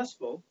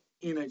successful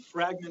in a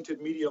fragmented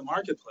media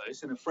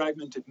marketplace, in a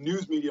fragmented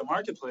news media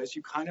marketplace,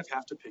 you kind of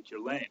have to pick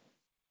your lane.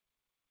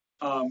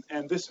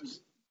 And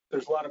there's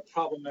a lot of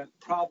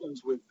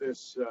problems with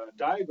this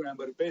diagram,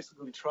 but it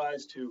basically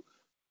tries to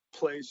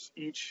place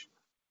each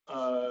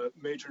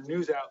major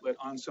news outlet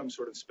on some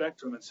sort of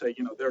spectrum and say,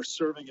 they're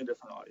serving a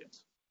different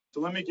audience.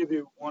 So let me give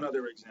you one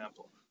other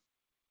example.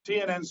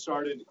 CNN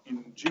started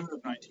in June of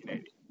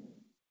 1980.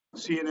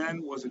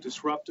 CNN was a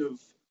disruptive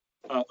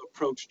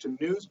approach to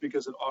news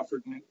because it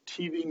offered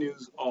TV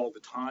news all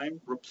the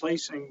time,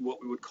 replacing what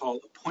we would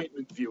call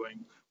appointment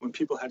viewing, when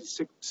people had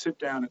to sit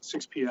down at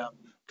 6 p.m.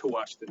 to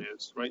watch the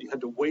news, right? You had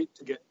to wait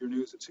to get your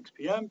news at 6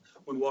 p.m.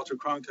 when Walter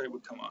Cronkite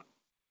would come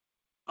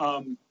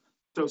on.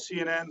 So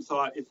CNN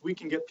thought, if we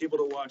can get people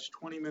to watch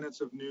 20 minutes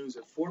of news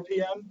at 4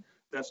 p.m.,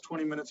 that's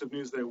 20 minutes of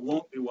news they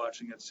won't be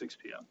watching at 6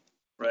 p.m.,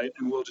 right?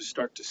 And we'll just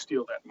start to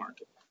steal that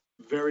market.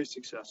 Very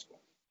successful.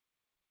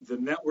 The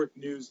network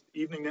news,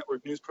 evening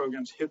network news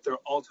programs hit their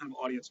all-time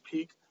audience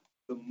peak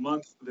the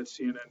month that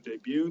CNN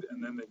debuted,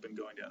 and then they've been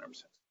going down ever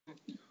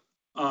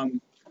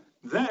since.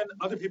 Then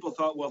other people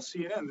thought, well,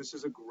 CNN, this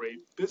is a great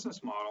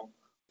business model.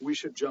 We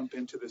should jump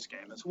into this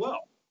game as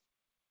well.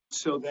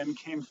 So then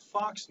came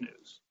Fox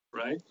News,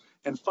 right?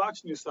 And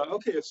Fox News thought,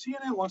 okay, if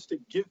CNN wants to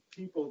give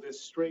people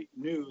this straight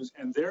news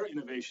and their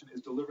innovation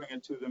is delivering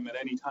it to them at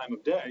any time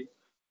of day,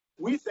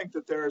 we think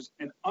that there's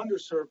an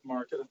underserved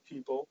market of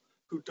people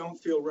who don't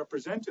feel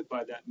represented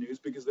by that news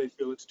because they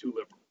feel it's too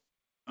liberal,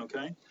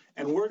 okay?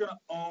 And we're going to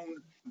own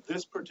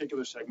this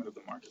particular segment of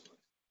the marketplace.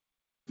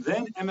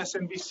 Then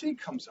MSNBC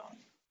comes on,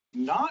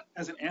 not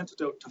as an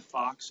antidote to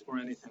Fox or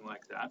anything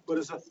like that, but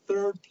as a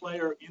third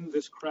player in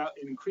this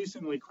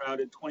increasingly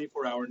crowded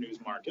 24-hour news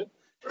market.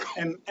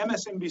 And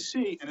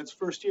MSNBC in its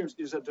first years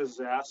is a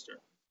disaster.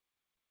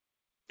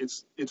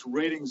 Its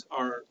ratings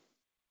are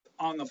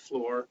on the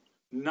floor.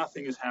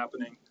 Nothing is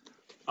happening.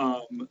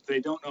 They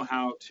don't know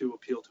how to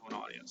appeal to an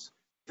audience.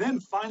 Then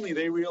finally,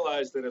 they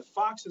realize that if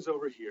Fox is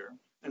over here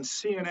and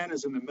CNN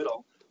is in the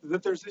middle,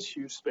 that there's this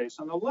huge space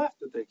on the left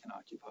that they can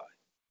occupy.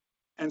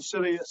 And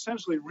so they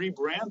essentially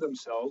rebrand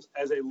themselves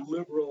as a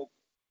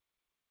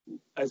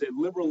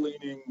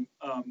liberal-leaning,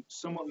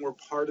 somewhat more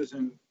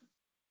partisan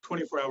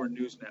 24-hour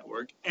news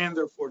network, and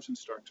their fortunes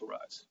start to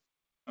rise.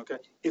 Okay,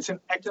 it's an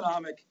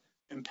economic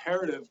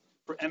imperative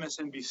for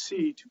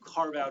MSNBC to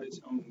carve out its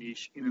own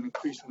niche in an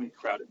increasingly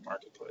crowded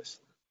marketplace.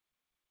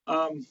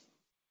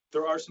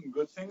 There are some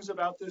good things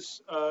about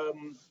this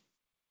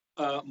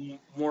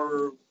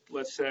more,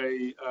 let's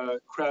say,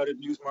 crowded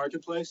news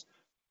marketplace.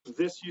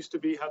 This used to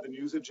be how the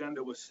news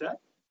agenda was set,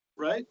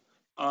 right?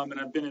 And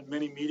I've been in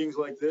many meetings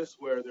like this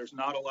where there's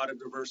not a lot of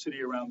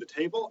diversity around the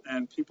table,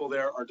 and people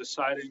there are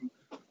deciding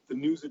the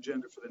news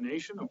agenda for the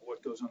nation of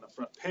what goes on the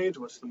front page,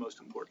 what's the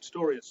most important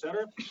story, et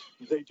cetera.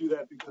 They do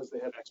that because they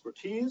have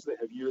expertise, they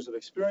have years of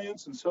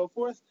experience and so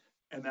forth,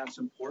 and that's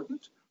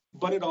important.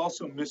 But it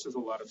also misses a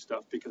lot of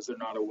stuff because they're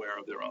not aware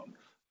of their own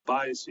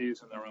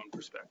biases and their own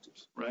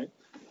perspectives, right?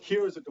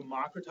 Here is a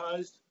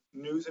democratized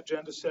news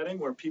agenda setting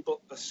where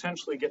people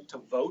essentially get to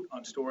vote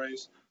on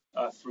stories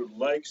through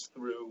likes,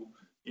 through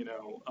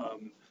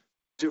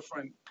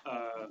different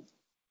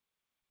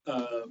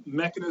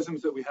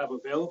mechanisms that we have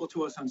available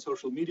to us on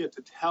social media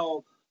to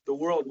tell the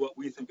world what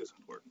we think is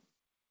important.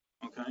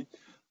 Okay,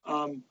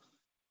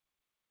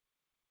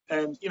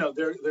 and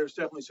there's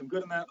definitely some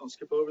good in that. I'll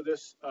skip over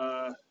this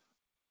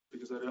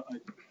because I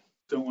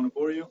don't want to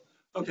bore you.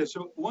 Okay,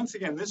 so once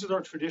again, this is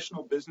our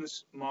traditional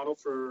business model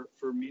for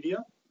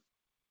media,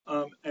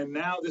 and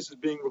now this is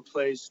being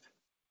replaced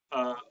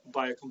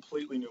by a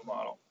completely new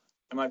model.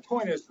 And my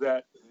point is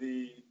that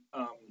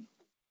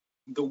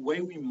the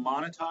way we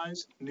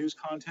monetize news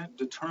content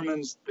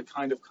determines the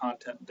kind of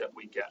content that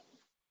we get.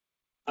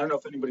 I don't know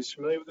if anybody's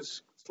familiar with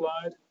this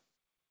slide.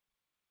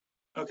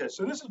 Okay,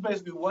 so this is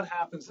basically what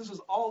happens. This is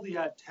all the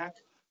ad tech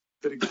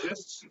that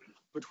exists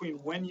between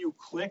when you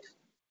click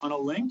on a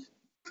link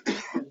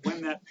and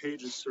when that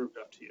page is served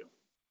up to you,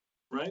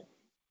 right?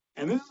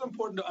 And this is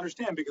important to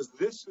understand because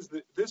this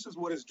is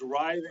what is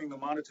driving the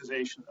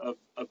monetization of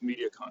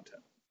media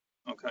content,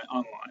 okay,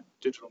 online,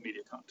 digital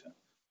media content.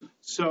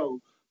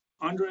 So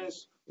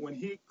Andres, when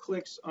he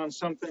clicks on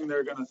something,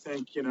 they're going to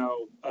think, they're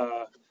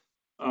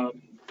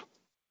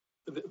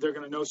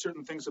going to know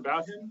certain things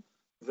about him,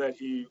 that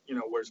he,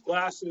 wears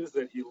glasses,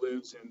 that he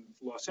lives in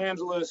Los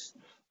Angeles,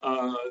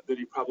 that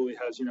he probably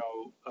has,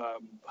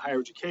 higher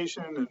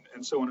education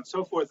and so on and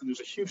so forth. And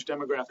there's a huge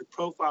demographic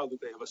profile that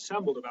they have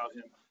assembled about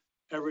him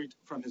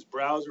from his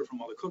browser,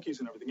 from all the cookies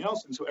and everything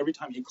else. And so every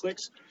time he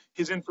clicks,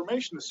 his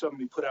information is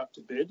suddenly put out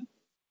to bid.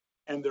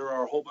 And there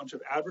are a whole bunch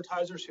of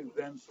advertisers who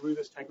then, through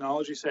this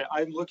technology, say,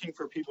 I'm looking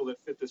for people that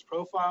fit this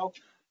profile.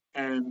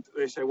 And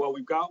they say, well,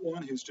 we've got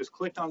one who's just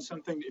clicked on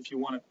something. If you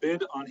want to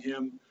bid on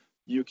him,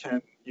 you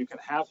can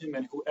have him,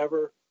 and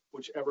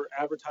whichever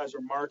advertiser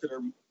marketer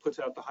puts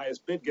out the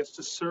highest bid gets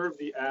to serve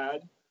the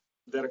ad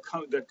that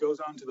goes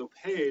onto the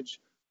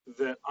page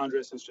that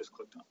Andres has just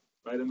clicked on,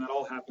 right? And that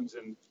all happens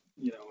in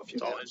a few minutes.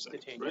 It's all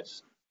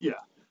instantaneous. Right?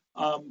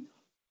 Yeah.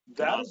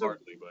 Not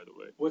hardly, by the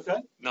way. What's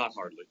that? Not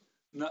hardly.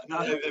 Not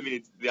I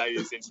mean, the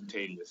idea is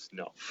instantaneous.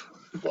 No.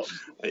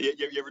 You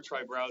ever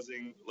try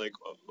browsing like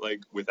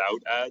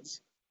without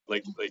ads?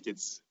 Like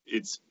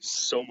it's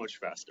so much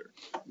faster.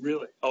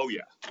 Really? Oh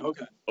yeah.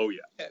 Okay. Oh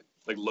yeah.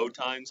 Like load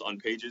times on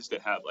pages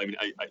that have. I mean,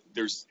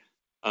 there's.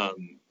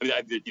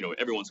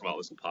 Every once in a while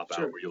this will pop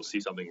out where you'll see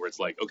something where it's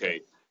like,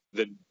 okay,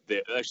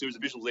 actually there's a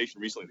visualization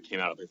recently that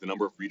came out of like the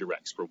number of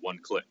redirects for one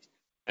click,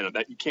 and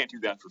that you can't do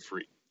that for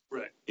free.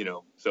 Right.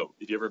 So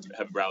if you ever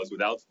have browsed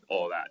without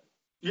all that.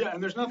 Yeah,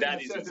 and there's nothing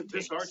that says that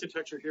this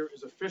architecture here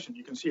is efficient.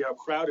 You can see how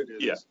crowded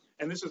it is. Yeah.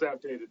 And this is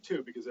outdated,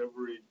 too, because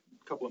every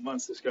couple of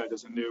months this guy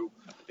does a new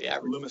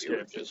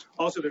Lumascape.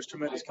 Also, there's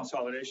tremendous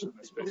consolidation in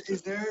this space.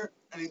 Is there,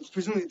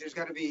 presumably there's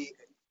got to be,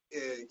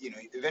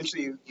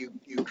 eventually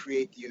you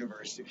create the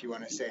universe, if you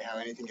want to say how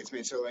anything gets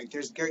made. So,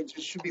 there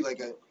should be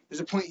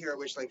there's a point here at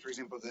which, for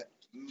example, the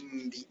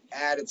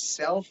ad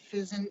itself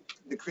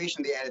the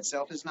creation of the ad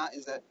itself is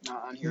that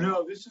not on here?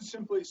 No, this is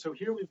simply, so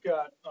here we've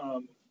got...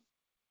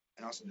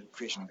 and also the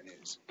creation of the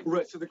news.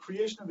 Right. So the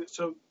creation of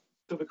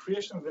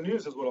the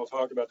news is what I'll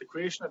talk about. The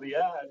creation of the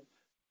ad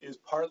is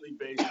partly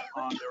based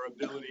on their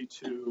ability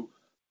to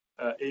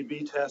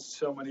A/B test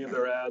so many of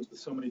their ads with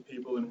so many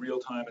people in real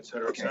time, et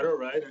cetera,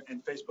 right?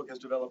 And Facebook has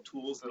developed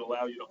tools that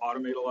allow you to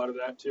automate a lot of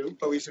that too.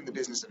 But we assume the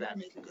business of ad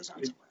making goes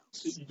on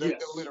somewhere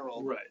else. The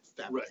literal. Right.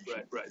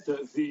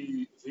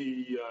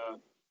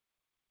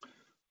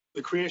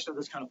 The creation of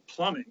this kind of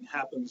plumbing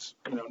happens,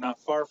 not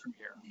far from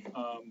here.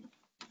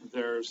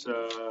 There's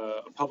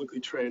a publicly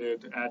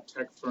traded ad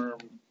tech firm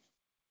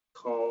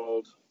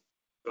called,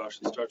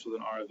 it starts with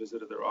an R. I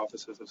visited their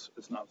offices.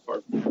 It's not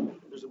far from here.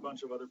 There's a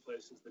bunch of other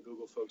places. The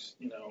Google folks,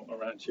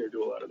 around here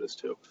do a lot of this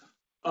too.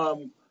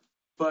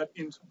 But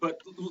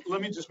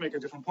let me just make a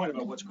different point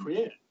about what's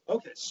created.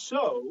 Okay,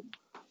 so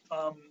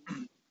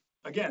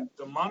again,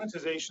 the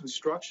monetization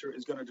structure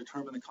is going to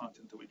determine the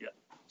content that we get.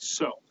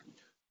 So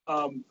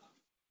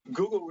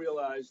Google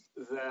realized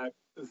that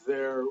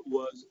there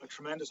was a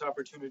tremendous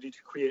opportunity to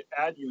create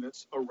ad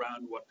units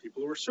around what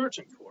people were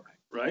searching for,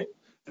 right?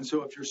 And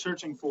so if you're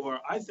searching for,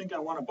 I think I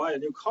want to buy a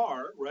new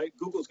car, right?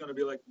 Google's going to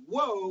be like,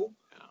 whoa,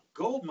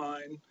 gold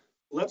mine,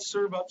 let's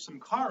serve up some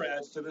car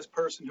ads to this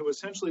person who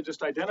essentially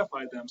just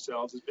identified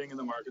themselves as being in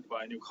the market to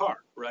buy a new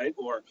car, right?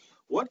 Or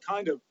what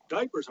kind of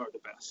diapers are the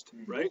best,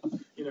 right?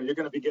 You're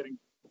going to be getting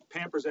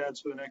Pampers ads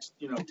for the next,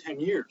 10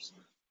 years.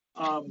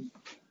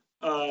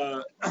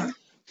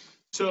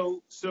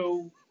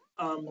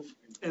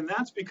 And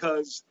that's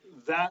because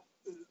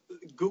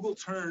Google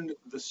turned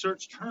the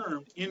search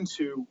term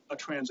into a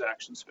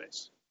transaction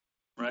space,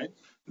 right?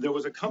 There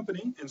was a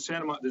company in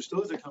Santa Monica, there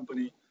still is a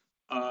company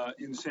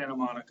in Santa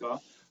Monica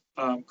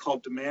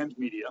called Demand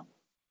Media,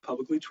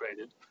 publicly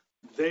traded.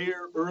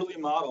 Their early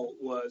model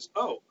was,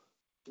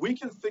 we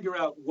can figure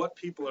out what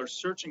people are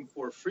searching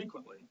for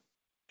frequently,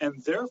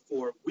 and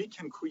therefore we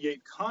can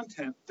create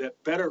content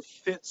that better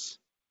fits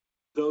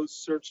those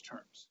search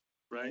terms,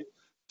 right?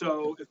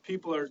 So if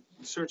people are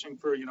searching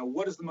for,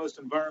 what is the most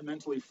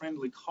environmentally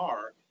friendly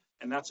car,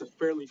 and that's a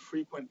fairly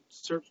frequent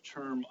search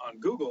term on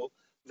Google,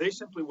 they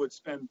simply would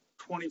spend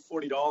 $20,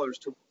 $40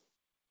 to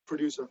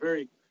produce a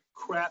very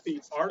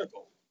crappy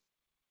article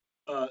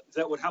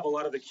that would have a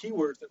lot of the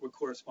keywords that would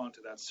correspond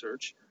to that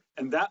search.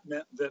 And that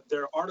meant that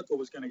their article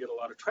was going to get a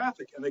lot of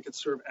traffic, and they could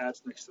serve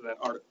ads next to that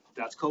article.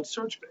 That's called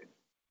search bait,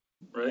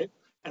 right?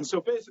 And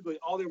so basically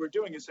all they were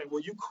doing is saying,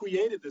 well, you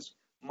created this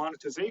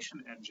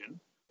monetization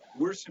engine.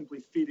 We're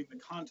simply feeding the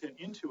content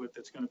into it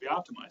that's going to be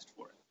optimized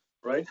for it,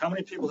 right? How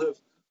many people have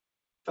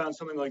found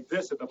something like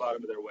this at the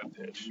bottom of their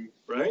webpage,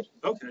 right?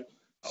 Okay,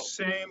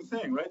 same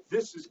thing, right?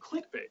 This is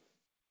clickbait.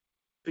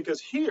 Because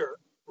here,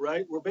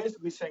 right, we're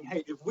basically saying,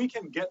 hey, if we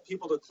can get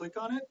people to click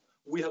on it,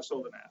 we have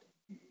sold an ad,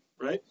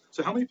 right?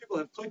 So how many people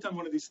have clicked on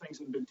one of these things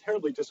and been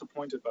terribly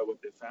disappointed by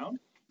what they found?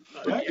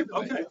 Right?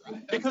 Okay,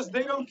 because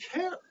they don't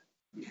care.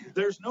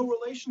 There's no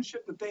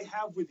relationship that they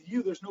have with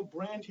you. There's no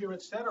brand here,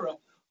 et cetera.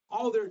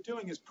 All they're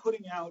doing is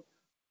putting out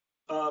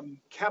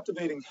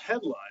captivating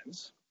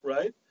headlines,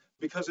 right?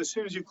 Because as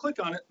soon as you click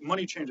on it,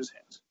 money changes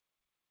hands.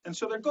 And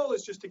so their goal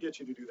is just to get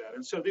you to do that.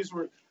 And so there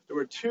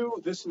were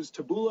two. This is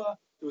Taboola.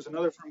 There was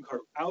another firm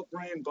called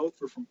Outbrain. Both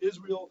were from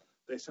Israel.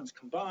 They since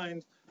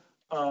combined.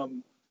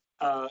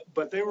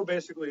 But they were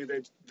basically,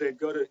 they'd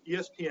go to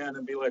ESPN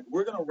and be like,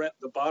 we're going to rent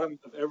the bottom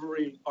of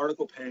every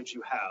article page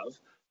you have.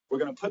 We're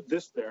going to put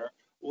this there.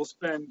 we'll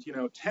spend,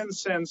 10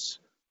 cents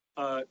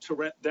to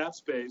rent that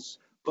space,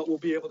 but we'll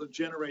be able to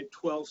generate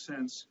 12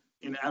 cents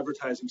in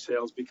advertising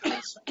sales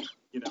because,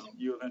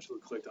 you eventually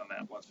clicked on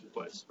that once or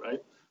twice,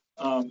 right?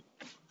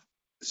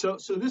 So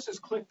this is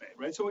clickbait,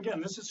 right? So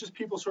again, this is just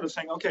people sort of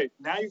saying, okay,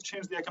 now you've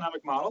changed the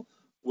economic model.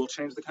 We'll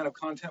change the kind of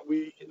content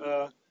we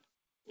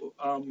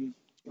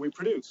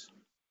produce.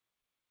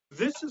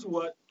 This is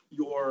what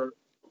your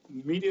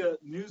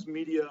news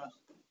media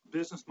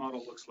business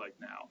model looks like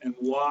now, and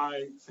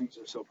why things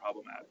are so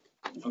problematic.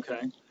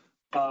 Okay,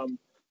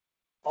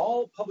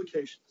 all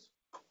publications,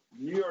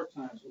 New York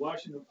Times,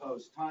 Washington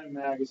Post, Time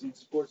Magazine,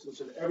 Sports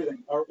Illustrated,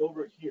 everything are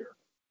over here.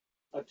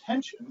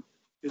 Attention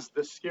is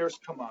the scarce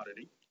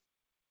commodity.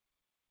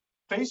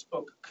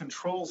 Facebook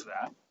controls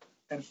that,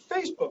 and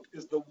Facebook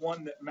is the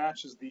one that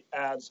matches the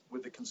ads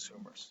with the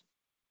consumers.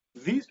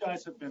 These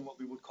guys have been what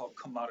we would call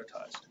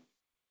commoditized,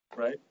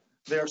 right?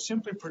 They are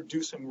simply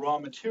producing raw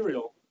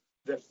material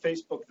that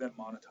Facebook then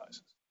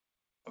monetizes,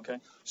 okay?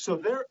 So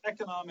their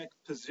economic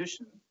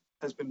position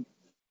has been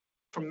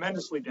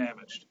tremendously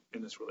damaged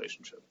in this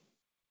relationship,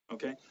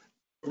 okay?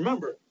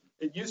 Remember,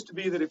 it used to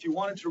be that if you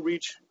wanted to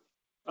reach,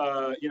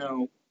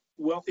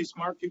 wealthy,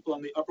 smart people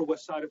on the Upper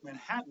West Side of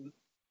Manhattan,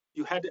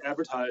 you had to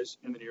advertise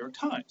in the New York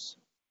Times,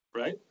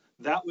 right?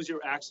 That was your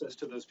access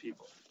to those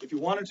people. If you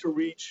wanted to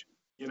reach,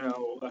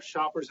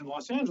 shoppers in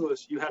Los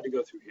Angeles, you had to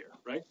go through here,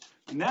 right?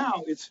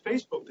 Now it's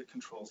Facebook that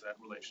controls that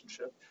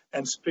relationship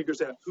and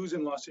figures out who's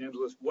in Los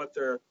Angeles, what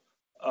their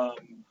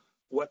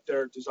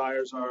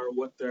desires are,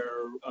 what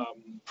their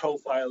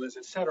profile is,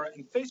 et cetera.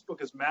 And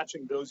Facebook is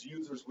matching those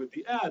users with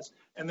the ads,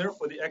 and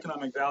therefore the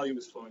economic value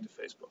is flowing to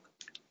Facebook.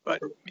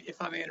 But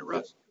if I may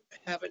interrupt,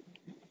 haven't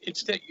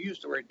instead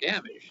used the word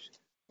damaged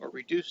or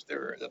reduced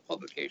the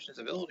publication's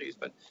abilities,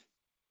 but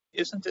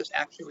isn't this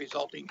actually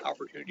resulting in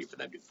opportunity for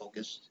them to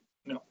focus?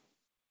 No.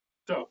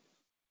 So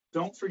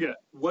don't forget,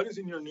 what is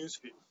in your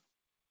newsfeed,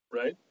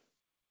 right?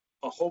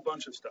 A whole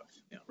bunch of stuff,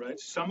 right?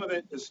 Some of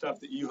it is stuff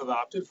that you have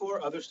opted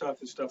for. Other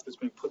stuff is stuff that's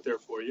been put there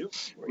for you,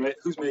 right?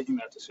 Who's making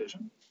that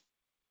decision?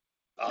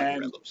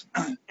 And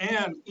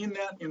in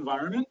that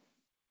environment,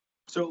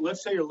 so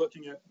let's say you're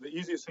looking at, the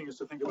easiest thing is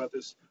to think about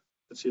this.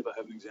 Let's see if I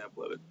have an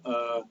example of it.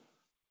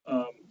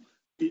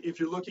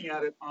 If you're looking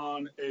at it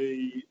on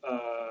a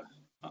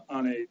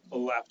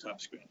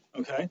laptop screen,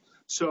 okay?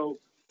 So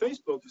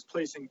Facebook is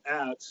placing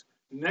ads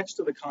next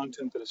to the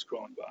content that is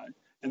scrolling by,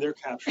 and they're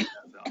capturing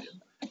that value.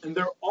 And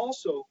they're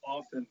also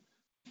often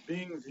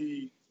being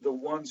the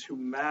ones who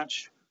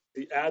match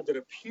the ad that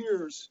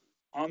appears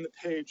on the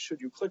page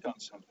should you click on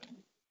something,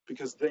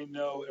 because they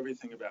know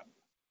everything about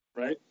it,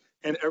 right?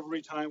 And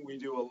every time we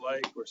do a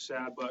like or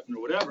sad button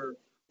or whatever,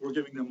 we're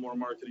giving them more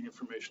marketing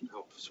information to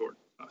help sort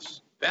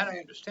us. That I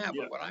understand,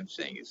 but what I'm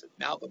saying is that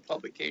now the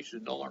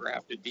publication no longer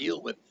have to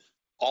deal with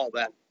all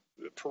that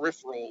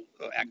peripheral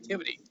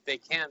activity. They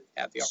can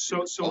have the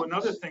opportunity. So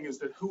another thing is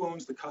that who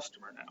owns the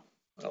customer now?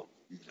 Well,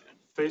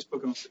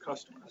 Facebook owns the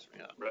customer,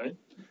 right?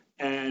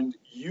 And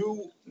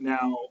you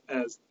now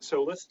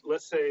so let's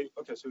say,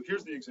 okay, so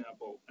here's the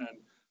example, and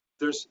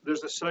there's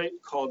a site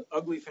called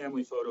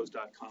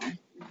uglyfamilyphotos.com.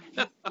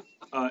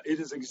 It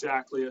is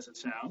exactly as it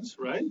sounds,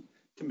 right?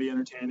 Can be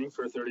entertaining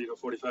for 30 to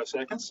 45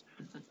 seconds.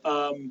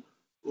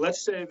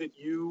 Let's say that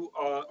you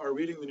are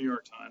reading the New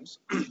York Times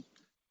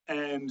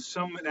and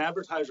an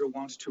advertiser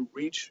wants to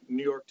reach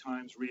New York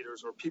Times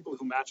readers or people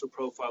who match a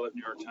profile of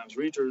New York Times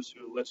readers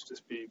who, let's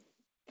just be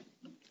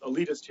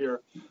elitist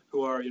here,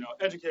 who are,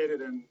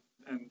 educated and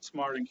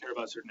smart and care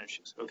about certain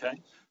issues, okay?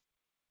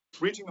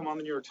 Reaching them on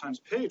the New York Times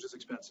page is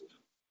expensive,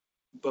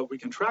 but we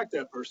can track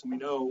that person. We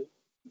know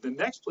the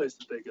next place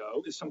that they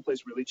go is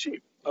someplace really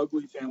cheap,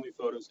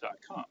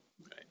 uglyfamilyphotos.com,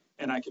 okay?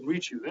 And I can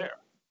reach you there,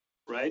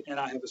 right? And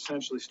I have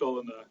essentially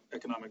stolen the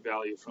economic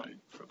value from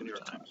the New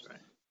York Times.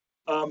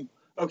 Right.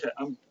 Okay,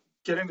 I'm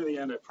getting to the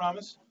end, I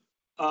promise.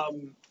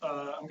 I'm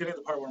getting to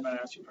the part where I'm going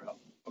to ask you for help,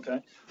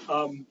 okay?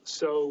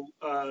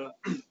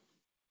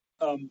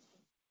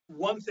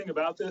 One thing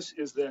about this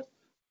is that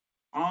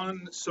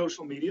on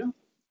social media,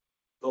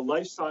 the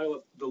life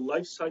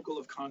cycle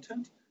of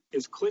content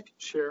is click,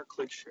 share,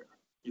 click, share.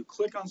 You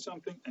click on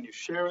something and you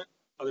share it,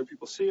 other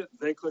people see it,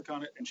 they click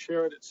on it and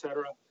share it,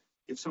 etc.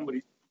 If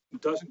somebody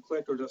doesn't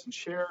click or doesn't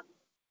share,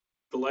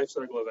 the life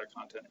cycle of that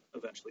content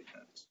eventually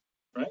ends,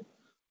 right?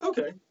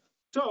 Okay,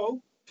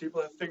 so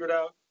people have figured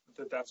out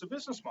that that's a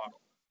business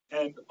model.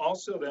 And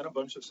also then a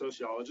bunch of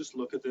sociologists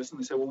look at this and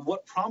they say, well,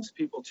 what prompts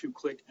people to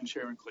click and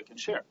share and click and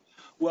share?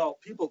 Well,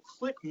 people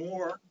click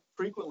more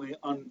frequently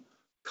on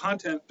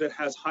content that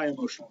has high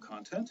emotional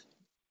content,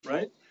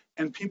 right?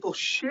 And people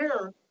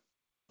share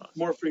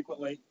more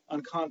frequently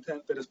on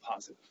content that is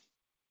positive.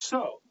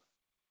 So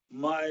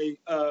my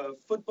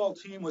football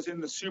team was in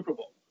the Super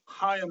Bowl,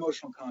 high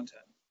emotional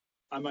content.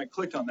 I might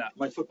click on that.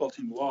 My football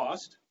team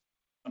lost.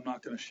 I'm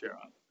not going to share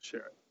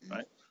it,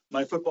 right?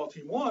 My football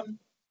team won.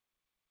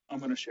 I'm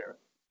going to share it.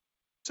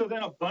 So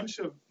then a bunch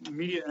of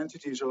media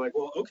entities are like,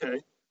 well,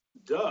 okay,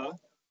 duh.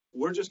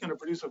 We're just going to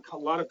produce a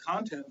lot of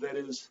content that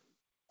is,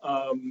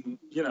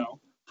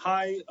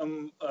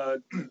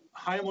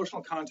 high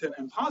emotional content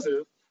and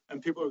positive,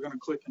 and people are going to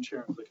click and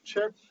share and click and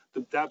share.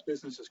 That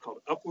business is called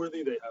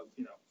Upworthy. They have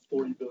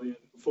 40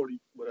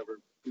 whatever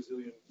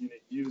gazillion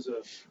unique views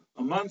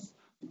a month,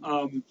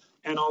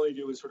 and all they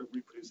do is sort of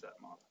reproduce that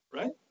model,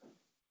 right?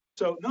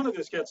 So none of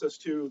this gets us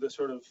to the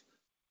sort of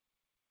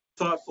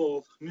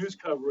thoughtful news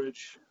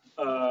coverage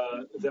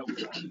that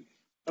we want.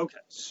 Okay,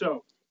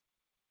 so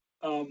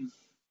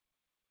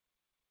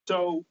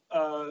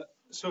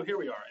here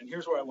we are, and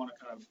here's where I want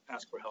to kind of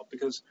ask for help,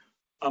 because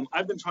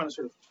I've been trying to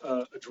sort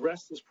of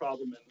address this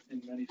problem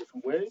in many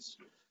different ways,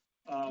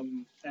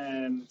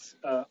 and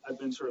I've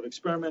been sort of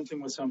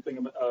experimenting with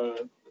something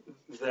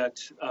that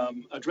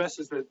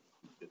addresses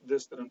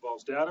this that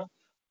involves data.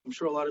 I'm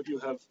sure a lot of you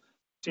have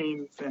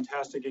seen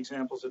fantastic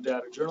examples of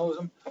data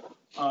journalism.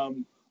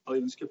 I'll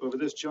even skip over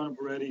this. Jonah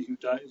Beretti,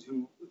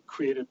 who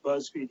created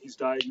BuzzFeed, he's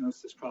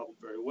diagnosed this problem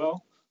very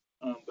well.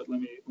 But let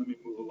me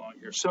move along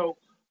here. So,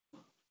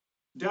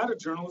 data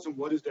journalism.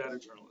 What is data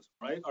journalism?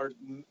 Right. Our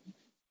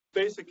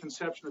basic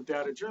conception of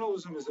data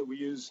journalism is that we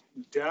use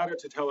data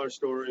to tell our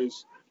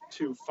stories,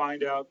 to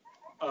find out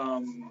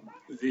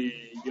the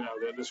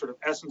sort of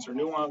essence or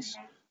nuance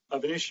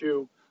of an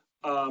issue,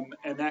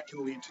 and that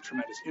can lead to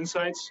tremendous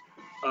insights.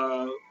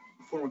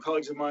 Former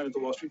colleagues of mine at the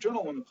Wall Street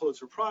Journal won the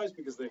Pulitzer Prize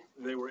because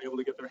they were able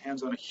to get their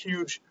hands on a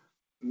huge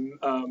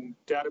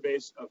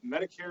database of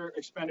Medicare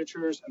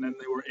expenditures, and then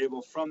they were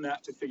able from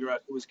that to figure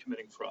out who was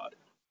committing fraud,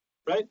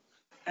 right?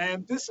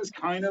 And this is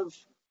kind of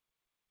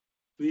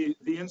the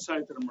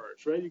insight that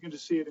emerged, right? You can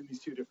just see it in these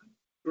two different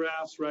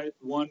graphs, right?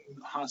 One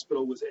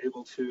hospital was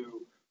able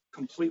to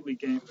completely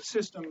game the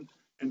system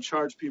and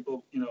charge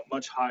people,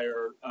 much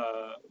higher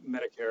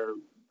Medicare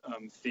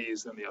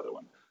fees than the other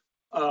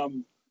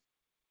one.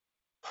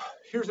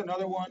 Here's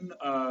another one.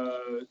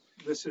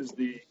 This is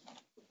the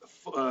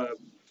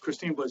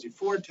Christine Blasey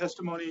Ford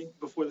testimony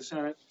before the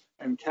Senate,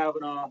 and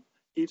Kavanaugh.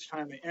 Each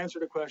time they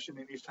answered a question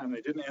and each time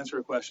they didn't answer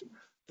a question.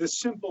 This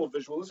simple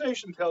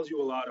visualization tells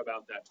you a lot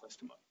about that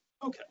testimony.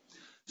 Okay,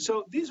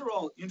 so these are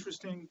all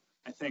interesting,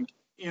 I think,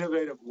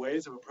 innovative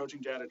ways of approaching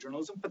data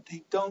journalism, but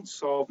they don't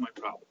solve my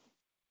problem,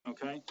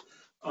 okay?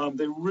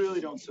 They really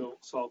don't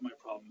solve my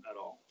problem at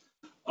all.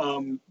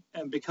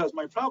 And because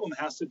my problem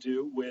has to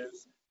do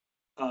with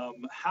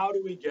how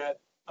do we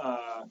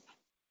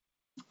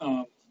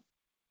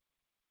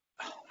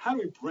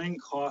bring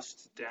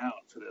costs down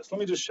for this? Let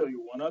me just show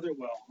you one other.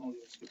 Well, I'll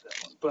just skip that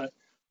one.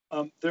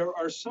 But there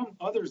are some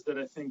others that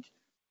I think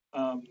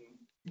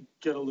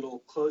get a little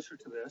closer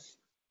to this.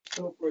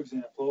 So, for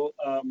example,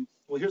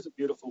 well, here's a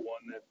beautiful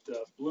one that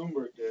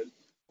Bloomberg did,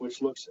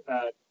 which looks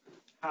at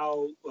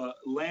how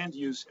land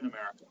use in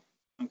America,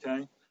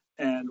 okay?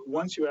 And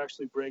once you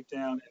actually break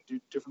down and do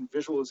different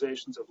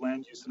visualizations of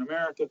land use in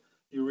America,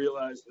 you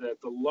realize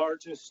that the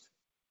largest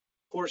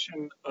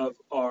portion of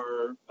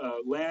our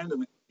land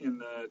in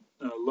the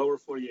lower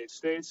 48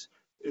 states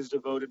is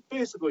devoted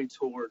basically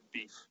toward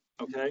beef,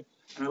 okay?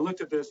 And I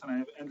looked at this and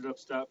I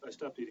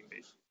stopped eating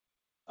beef.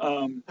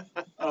 And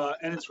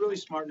it's really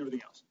smart and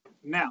everything else.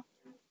 Now,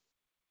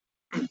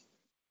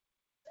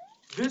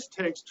 this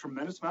takes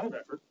tremendous amount of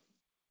effort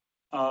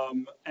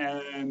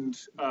and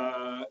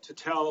to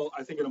tell,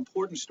 I think, an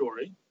important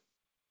story.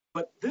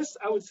 But this,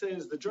 I would say,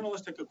 is the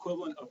journalistic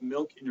equivalent of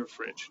milk in your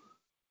fridge,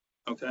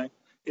 okay?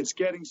 It's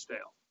getting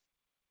stale,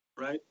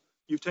 right?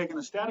 You've taken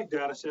a static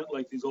data set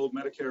like these old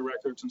Medicare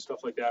records and stuff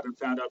like that and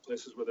found out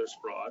places where there's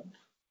fraud.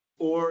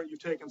 Or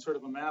you've taken sort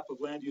of a map of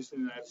land use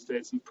in the United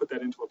States and you put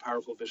that into a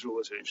powerful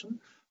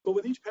visualization. But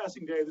with each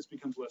passing day, this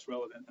becomes less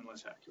relevant and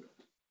less accurate,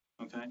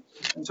 okay?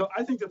 And so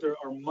I think that there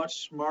are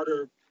much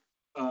smarter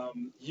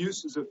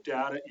uses of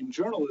data in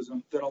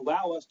journalism that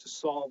allow us to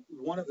solve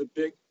one of the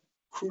big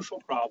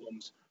crucial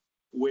problems,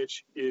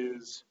 which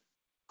is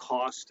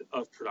cost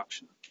of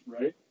production,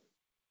 right?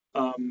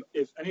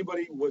 If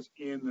anybody was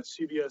in the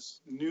CBS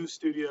News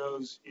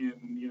studios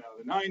in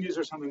the 90s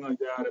or something like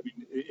that, I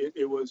mean,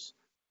 it was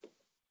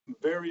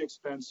very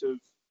expensive,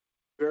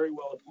 very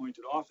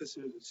well-appointed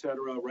offices, et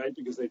cetera, right?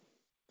 Because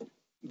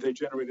they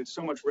generated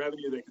so much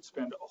revenue, they could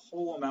spend a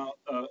whole amount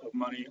of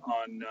money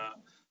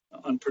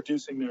on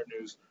producing their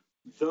news.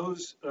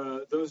 Those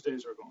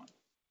days are gone.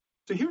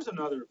 So here's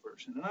another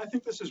version, and I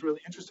think this is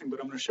really interesting, but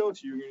I'm going to show it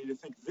to you. You need to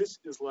think this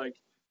is like,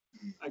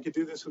 I could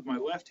do this with my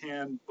left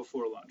hand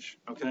before lunch,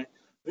 okay?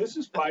 This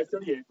is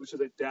 538, which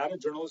is a data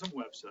journalism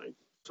website,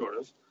 sort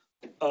of.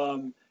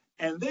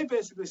 And they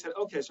basically said,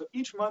 okay, so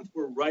each month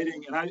we're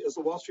writing, and as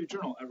the Wall Street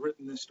Journal, I've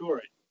written this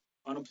story.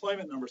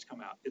 Unemployment numbers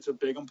come out. It's a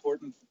big,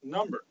 important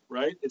number,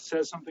 right? It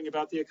says something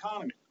about the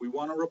economy. We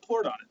want to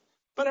report on it.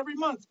 But every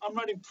month, I'm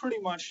writing pretty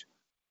much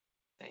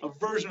a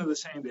version of the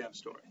same damn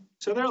story.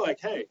 So they're like,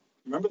 hey,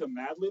 remember the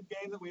Mad Lib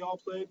game that we all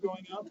played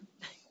growing up?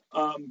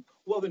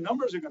 Well, the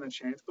numbers are going to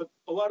change, but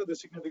a lot of the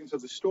significance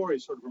of the story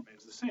sort of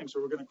remains the same.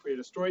 So we're going to create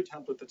a story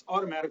template that's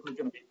automatically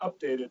going to be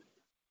updated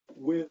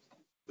with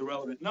the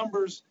relevant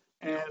numbers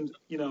and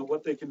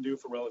what they can do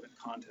for relevant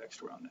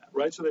context around that,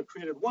 right? So they've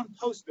created one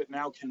post that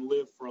now can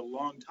live for a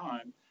long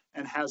time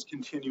and has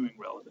continuing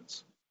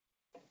relevance.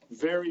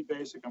 very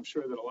basic. I'm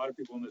sure that a lot of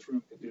people in this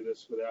room can do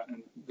this without,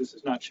 and this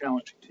is not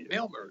challenging to you.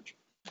 Mail merge.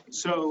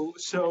 So,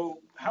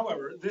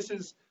 however,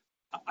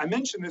 I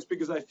mention this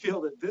because I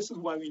feel that this is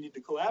why we need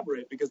to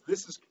collaborate, because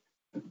this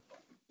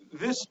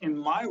in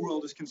my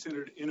world is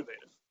considered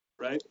innovative,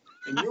 right?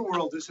 In your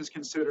world, this is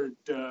considered,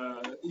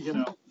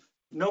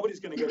 nobody's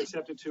going to get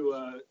accepted to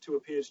a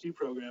PhD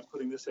program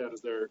putting this out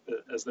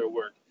as their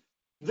work.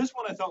 This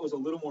one I thought was a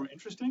little more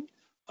interesting,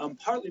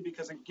 partly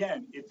because,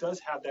 again, it does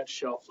have that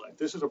shelf life.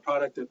 This is a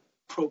product that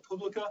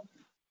ProPublica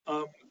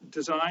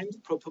designed.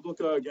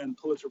 ProPublica, again,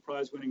 Pulitzer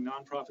Prize-winning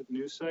nonprofit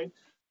news site.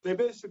 They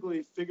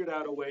basically figured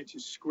out a way to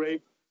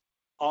scrape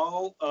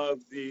all of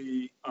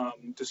the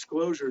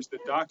disclosures that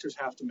doctors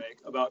have to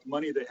make about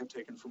money they have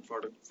taken from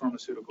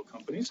pharmaceutical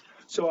companies.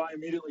 So I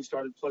immediately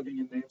started plugging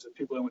in names of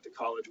people I went to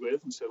college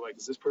with and said, like,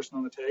 is this person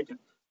on the take? And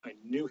I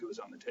knew he was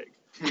on the take.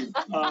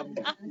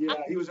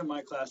 Yeah, he was in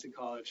my class in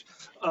college.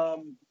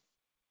 And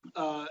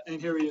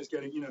here he is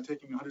getting,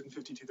 taking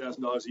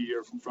 $152,000 a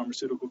year from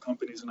pharmaceutical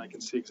companies, and I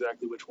can see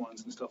exactly which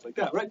ones and stuff like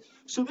that, right?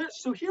 So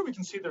here we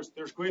can see there's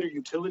greater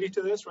utility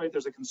to this, right?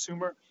 There's a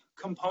consumer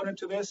component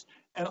to this,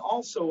 and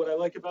also what I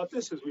like about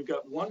this is we've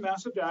got one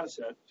massive data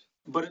set,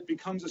 but it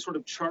becomes a sort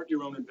of chart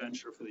your own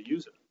adventure for the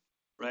user,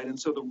 right? And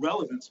so the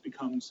relevance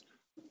becomes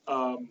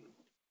much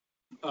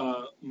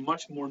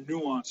more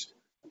nuanced,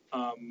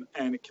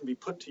 and it can be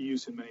put to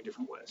use in many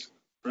different ways,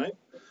 right?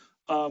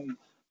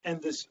 And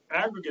this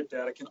aggregate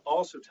data can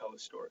also tell a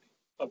story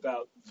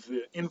about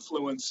the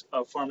influence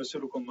of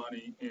pharmaceutical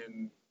money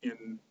in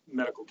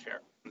medical care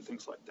and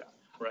things like that,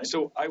 right?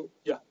 So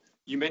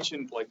you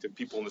mentioned like the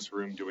people in this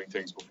room doing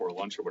things before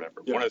lunch or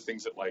whatever. Yeah. One of the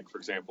things that, like, for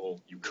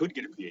example, you could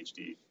get a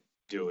PhD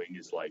doing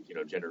is like,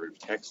 generative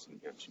text,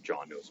 and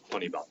John knows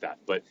plenty about that.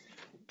 But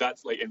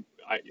that's like, and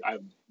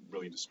I'm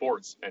really into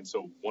sports, and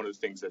so one of the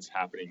things that's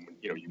happening,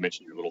 you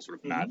mentioned your little sort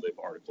of Mad Lib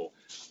article.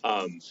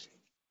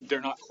 They're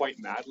not quite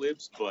Mad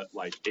Libs, but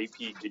like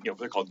AP,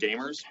 they're called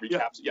gamers,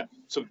 recaps. Yeah.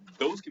 So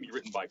those can be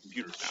written by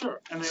computers now.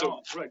 Sure. And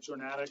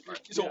journalistic.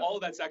 So all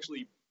of that's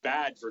actually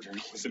bad for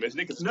journalism, isn't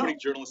it? Because it's putting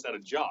journalists out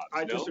of jobs.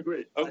 I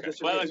disagree. Okay.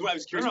 Well, I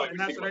was curious. And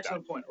that's an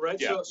excellent point, right?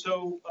 Yeah.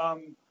 So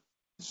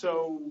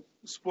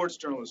sports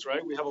journalists,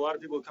 right? We have a lot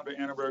of people who come to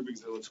Annenberg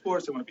because they love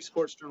sports, they want to be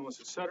sports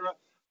journalists, etc.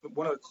 But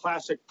one of the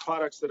classic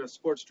products that a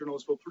sports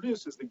journalist will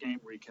produce is the game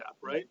recap,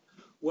 right?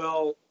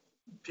 Well,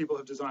 people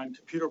have designed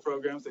computer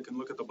programs that can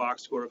look at the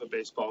box score of a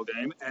baseball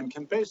game and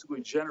can basically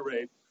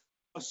generate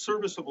a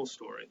serviceable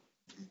story,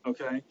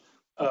 okay?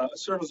 A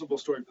serviceable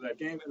story for that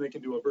game, and they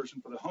can do a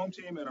version for the home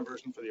team and a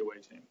version for the away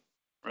team,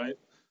 right?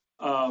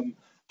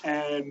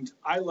 And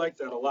I like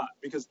that a lot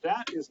because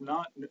that is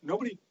not,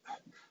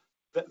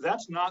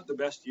 that's not the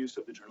best use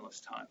of the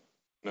journalist's time,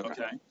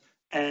 okay?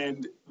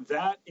 And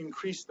that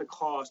increased the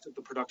cost of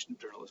the production of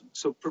journalism.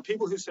 So for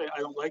people who say, I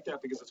don't like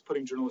that because it's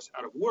putting journalists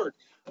out of work,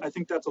 I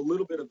think that's a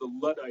little bit of the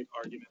Luddite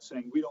argument,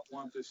 saying we don't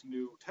want this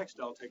new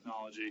textile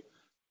technology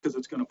because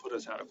it's going to put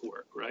us out of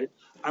work, right?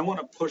 I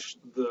want to push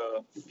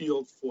the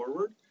field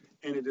forward,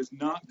 and it is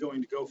not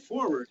going to go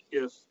forward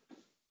if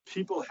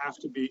people have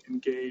to be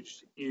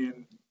engaged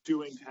in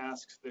doing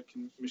tasks that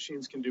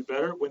machines can do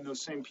better, when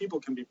those same people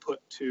can be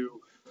put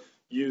to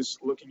use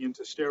looking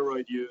into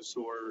steroid use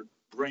or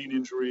brain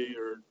injury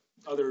or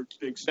other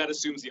big stuff. That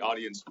assumes the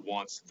audience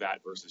wants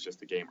that versus just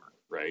the gamer,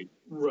 right?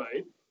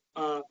 Right.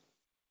 I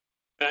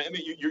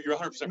mean, you're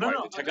 100% right.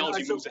 The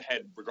technology moves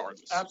ahead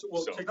regardless.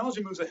 Absolutely. Well,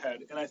 technology moves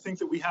ahead, and I think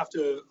that we have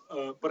to,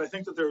 but I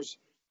think that there's,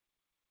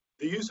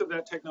 the use of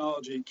that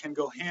technology can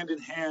go hand in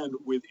hand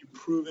with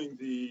improving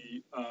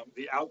the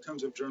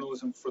outcomes of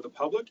journalism for the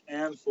public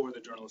and for the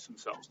journalists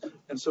themselves.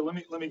 And so let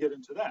me get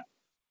into that.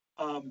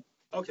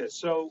 Okay,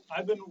 so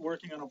I've been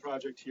working on a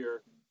project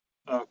here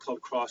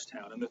called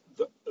Crosstown, and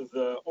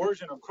the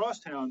origin of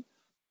Crosstown.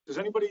 Does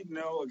anybody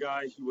know a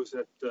guy who was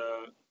at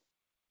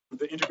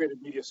the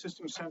Integrated Media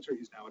Systems Center?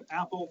 He's now at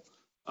Apple.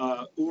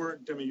 Ur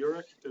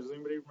Demiurek. Does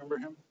anybody remember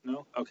him?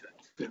 No? Okay.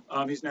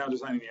 Yeah. He's now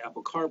designing the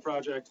Apple Car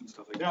project and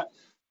stuff like that.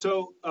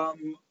 So a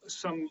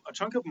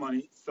chunk of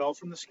money fell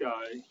from the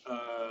sky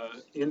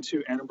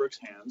into Annenberg's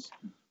hands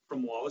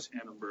from Wallace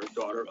Annenberg,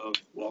 daughter of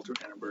Walter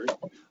Annenberg.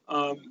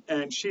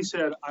 And she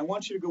said, I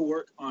want you to go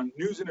work on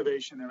news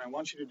innovation, and I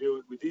want you to do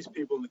it with these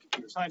people in the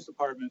computer science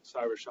department,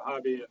 Cyrus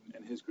Shahabi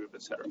and his group,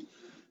 et cetera.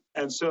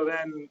 And so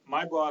then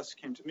my boss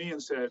came to me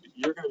and said,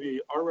 you're going to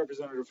be our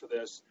representative for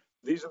this.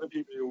 These are the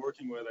people you're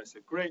working with. I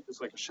said, great. It's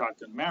like a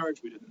shotgun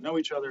marriage. We didn't know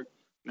each other.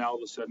 Now all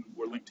of a sudden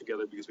we're linked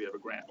together because we have a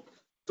grant.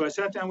 So I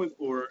sat down with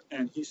Ur,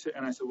 and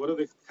I said, what are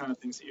the kind of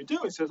things that you do?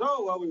 He says,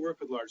 oh, well, we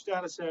work with large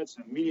data sets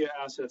and media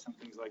assets and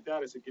things like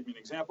that. I said, give me an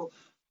example.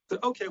 I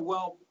said, okay,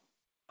 well,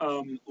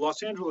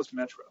 Los Angeles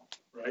Metro,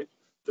 right?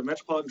 The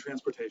Metropolitan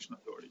Transportation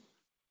Authority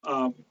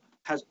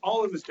has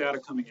all of this data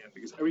coming in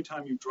because every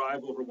time you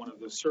drive over one of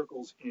the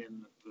circles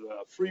in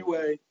the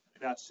freeway,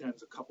 that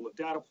sends a couple of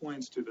data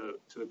points to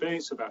the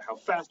base about how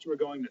fast you were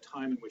going, the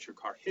time in which your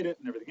car hit it,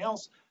 and everything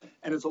else.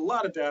 And it's a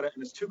lot of data,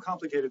 and it's too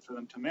complicated for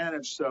them to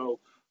manage. So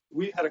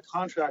we had a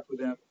contract with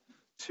them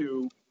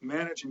to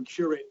manage and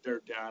curate their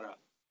data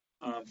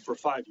for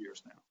 5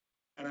 years now.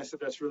 And I said,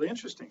 that's really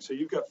interesting. So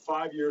you've got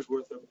 5 years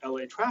worth of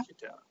LA traffic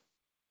data.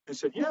 And he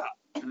said, yeah.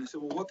 And I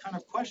said, well, what kind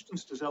of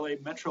questions does LA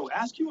Metro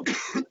ask you about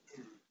it?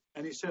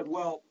 And he said,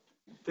 well,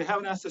 they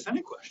haven't asked us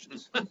any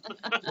questions.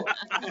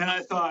 And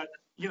I thought,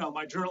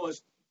 my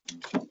journalist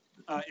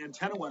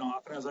antenna went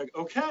off, and I was like,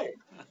 okay,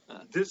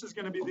 this is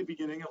going to be the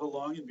beginning of a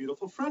long and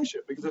beautiful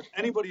friendship. Because if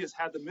anybody has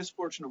had the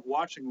misfortune of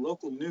watching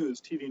local news,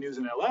 TV news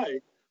in LA,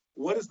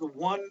 what is the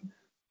one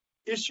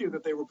issue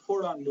that they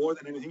report on more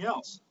than anything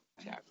else?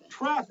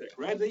 Traffic,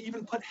 right? They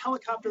even put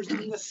helicopters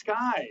in the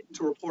sky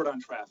to report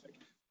on traffic.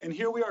 And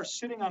here we are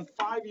sitting on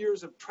 5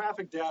 years of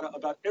traffic data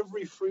about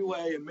every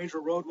freeway and major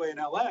roadway in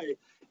LA.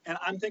 And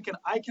I'm thinking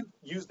I can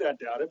use that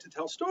data to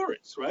tell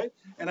stories, right?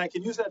 And I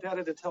can use that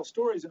data to tell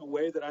stories in a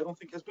way that I don't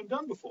think has been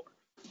done before.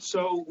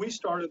 So we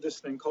started this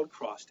thing called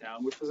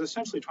Crosstown, which was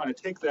essentially trying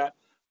to take that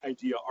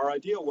idea. Our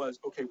idea was,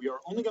 okay, we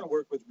are only going to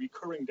work with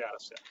recurring data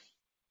sets,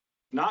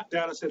 not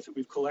data sets that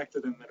we've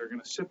collected and that are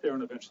going to sit there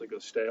and eventually go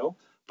stale,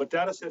 but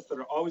data sets that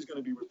are always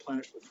going to be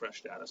replenished with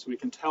fresh data so we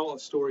can tell a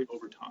story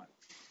over time.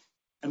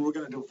 And we're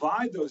going to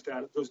divide those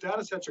data. Those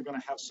data sets are going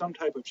to have some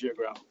type of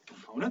geographic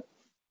component,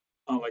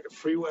 like a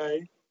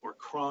freeway or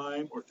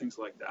crime or things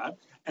like that.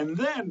 And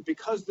then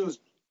because those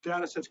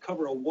data sets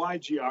cover a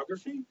wide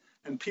geography,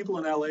 and people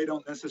in LA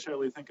don't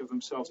necessarily think of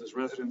themselves as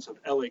residents of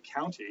LA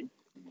County,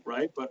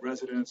 right, but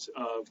residents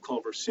of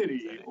Culver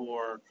City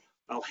or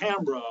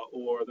Alhambra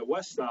or the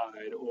West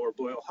Side or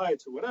Boyle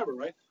Heights or whatever,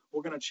 right?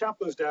 We're going to chop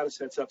those data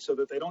sets up so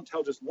that they don't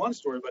tell just one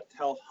story, but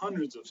tell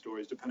hundreds of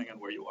stories depending on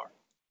where you are,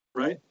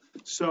 right?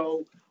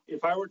 So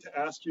if I were to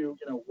ask you,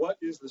 what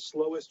is the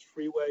slowest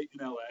freeway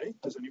in LA?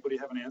 Does anybody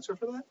have an answer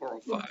for that?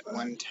 405.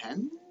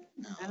 110?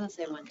 No. I'm gonna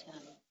say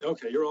 110.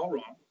 Okay, you're all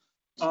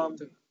wrong.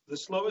 The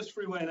slowest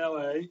freeway in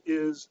LA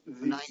is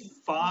the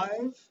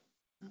 5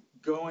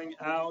 going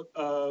out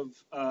of,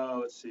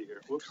 let's see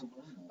here, whoops,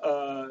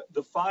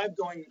 the 5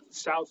 going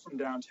south from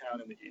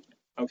downtown in the evening,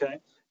 okay?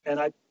 And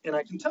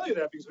I can tell you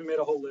that because we made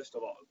a whole list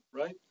of all of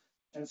them, right?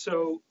 And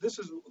so this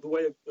is the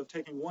way of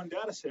taking one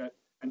data set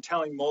and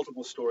telling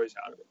multiple stories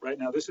out of it, right?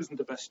 Now, this isn't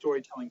the best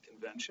storytelling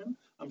convention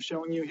I'm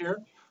showing you here,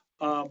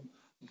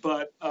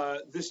 but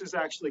this is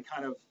actually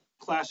kind of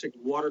classic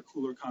water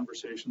cooler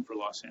conversation for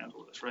Los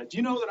Angeles, right? Do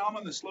you know that I'm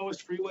on the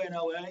slowest freeway in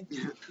LA?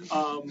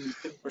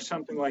 Or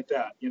something like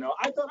that,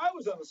 I thought I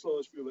was on the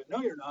slowest freeway. No,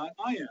 you're not.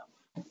 I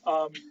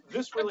am.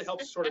 This really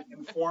helps sort of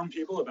inform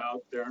people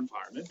about their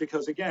environment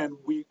because, again,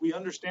 we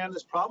understand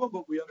this problem,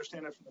 but we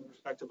understand it from the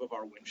perspective of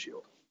our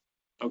windshield,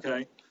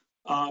 okay?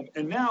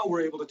 And now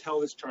we're able to tell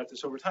this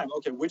over time.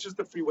 Okay, which is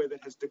the freeway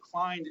that has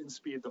declined in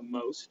speed the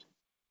most,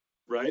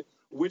 right?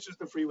 Which is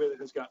the freeway that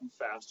has gotten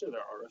faster? There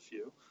are a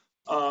few.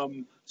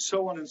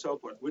 So on and so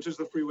forth. Which is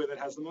the freeway that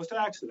has the most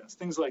accidents?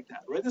 Things like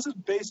that, right? This is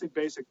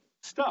basic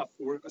stuff.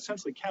 We're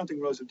essentially counting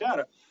rows of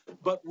data,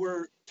 but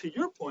to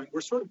your point,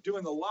 we're sort of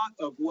doing a lot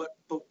of what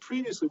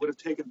previously would have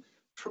taken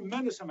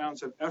tremendous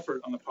amounts of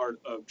effort on the part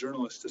of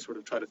journalists to sort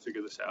of try to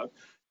figure this out.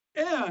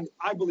 And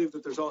I believe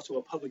that there's also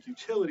a public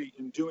utility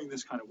in doing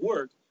this kind of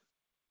work.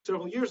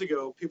 Several years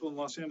ago, people in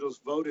Los Angeles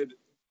voted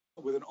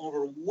with an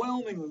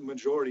overwhelming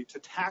majority to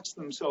tax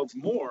themselves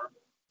more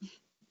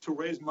to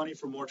raise money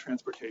for more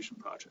transportation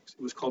projects.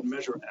 It was called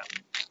Measure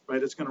M,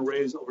 right? It's going to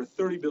raise over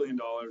 $30 billion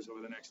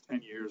over the next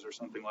 10 years or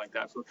something like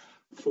that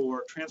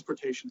for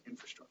transportation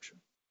infrastructure.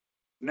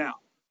 Now,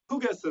 who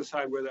gets to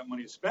decide where that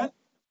money is spent?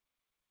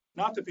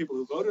 Not the people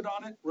who voted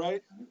on it,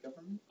 right?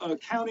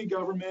 County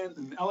government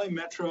and LA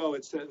Metro.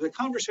 The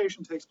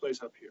conversation takes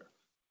place up here.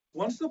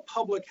 Once the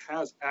public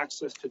has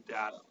access to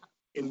data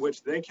in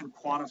which they can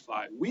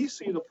quantify, we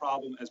see the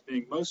problem as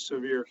being most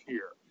severe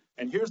here.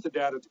 And here's the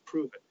data to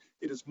prove it.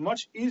 It is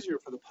much easier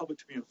for the public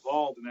to be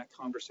involved in that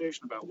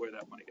conversation about where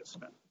that money gets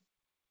spent.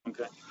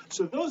 Okay,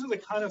 so those are the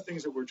kind of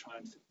things that we're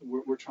trying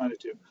to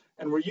do,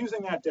 and we're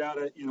using that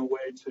data in a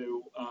way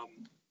to.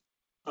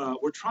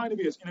 We're trying to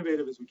be as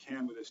innovative as we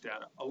can with this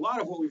data. A lot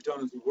of what we've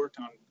done is we've worked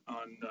on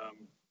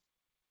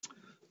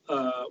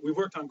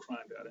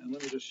crime data, and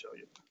let me just show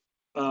you.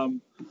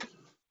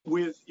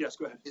 Yes,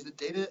 go ahead. Is the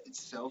data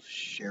itself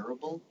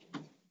shareable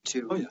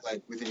to yes.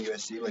 like within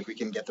USC? Like we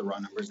can get the raw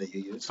numbers that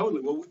you use?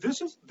 Totally. Well,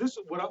 this is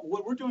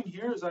what we're doing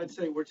here is I'd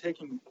say we're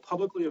taking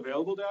publicly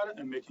available data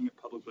and making it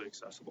publicly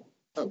accessible.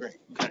 Oh, great.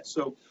 Okay,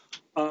 so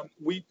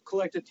we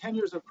collected 10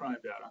 years of crime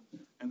data,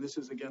 and this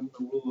is again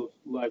the rule of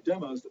live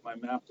demos that my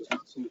map does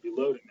not seem to be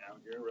loading now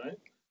here, right?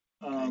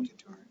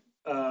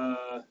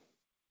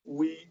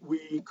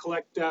 We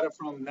collect data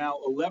from now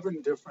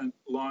 11 different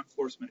law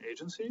enforcement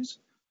agencies.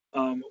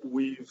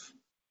 We've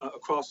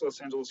across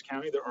Los Angeles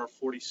County, there are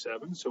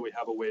 47, so we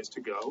have a ways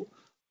to go.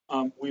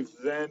 We've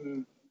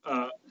then,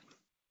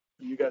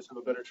 you guys have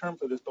a better term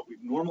for this, but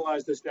we've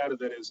normalized this data.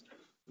 That is,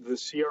 the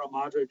Sierra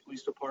Madre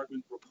Police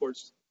Department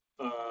reports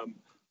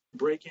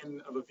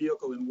break-in of a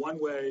vehicle in one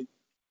way.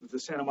 The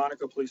Santa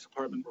Monica Police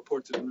Department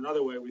reports it in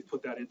another way. We've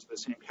put that into the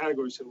same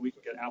category so that we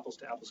can get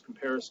apples-to-apples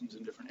comparisons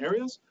in different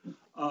areas.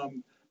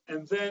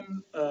 And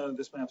then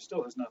this map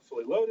still has not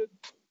fully loaded.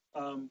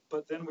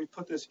 But then we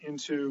put this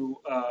into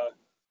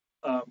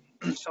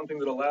something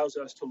that allows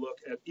us to look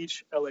at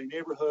each LA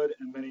neighborhood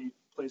and many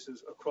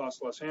places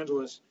across Los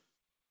Angeles.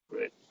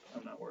 Great,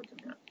 I'm not working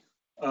here.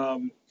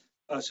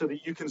 So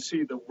that you can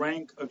see the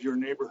rank of your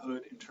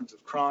neighborhood in terms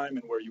of crime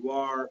and where you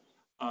are,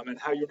 and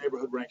how your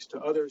neighborhood ranks to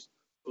others.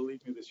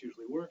 Believe me, this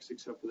usually works,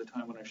 except for the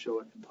time when I show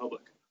it in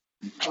public.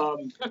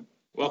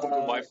 Welcome to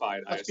Wi-Fi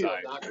at ISI.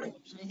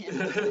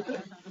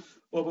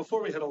 Well,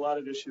 before we had a lot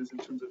of issues in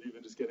terms of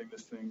even just getting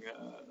this thing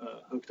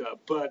hooked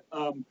up. But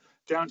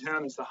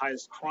downtown is the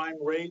highest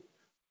crime rate.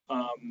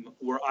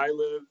 Where I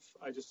live,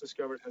 I just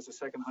discovered, has the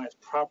second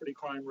highest property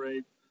crime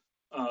rate.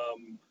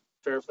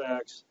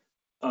 Fairfax,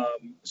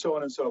 so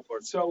on and so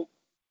forth. So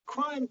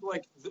crime,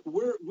 like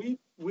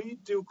we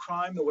do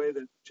crime the way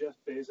that Jeff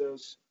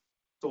Bezos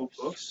sold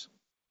books.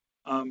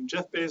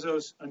 Jeff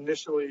Bezos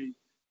initially,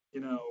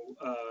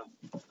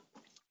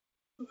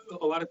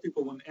 a lot of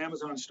people, when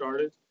Amazon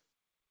started,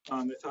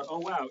 they thought, oh,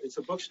 wow, it's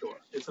a bookstore.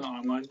 It's an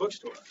online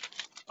bookstore.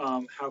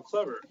 How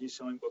clever. He's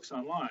selling books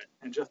online.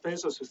 And Jeff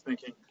Bezos was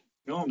thinking,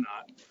 no, I'm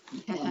not.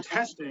 I'm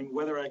testing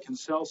whether I can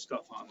sell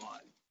stuff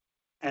online.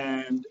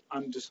 And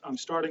I'm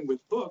starting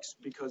with books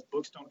because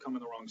books don't come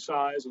in the wrong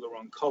size or the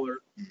wrong color.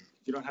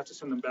 You don't have to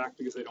send them back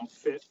because they don't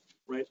fit,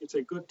 right? It's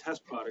a good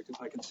test product.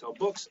 If I can sell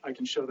books, I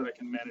can show that I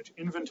can manage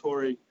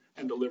inventory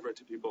and deliver it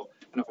to people.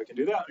 And if I can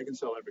do that, I can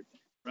sell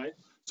everything, right?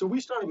 So we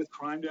started with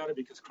crime data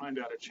because crime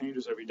data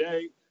changes every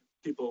day.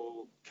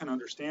 People can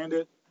understand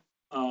it.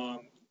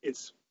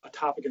 It's a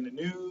topic in the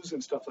news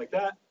and stuff like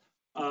that.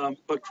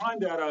 But crime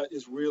data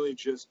is really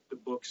just the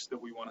books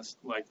that we want to,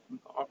 like,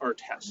 our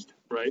test,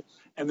 right?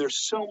 And there's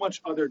so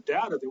much other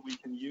data that we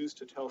can use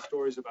to tell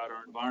stories about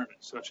our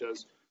environment, such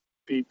as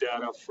beat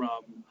data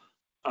from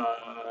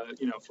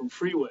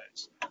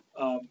freeways.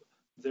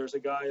 There's a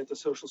guy at the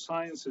Social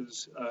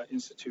Sciences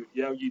Institute,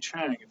 Yao Yi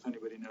Chang, if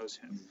anybody knows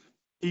him.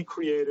 He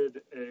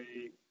created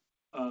a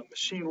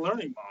machine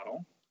learning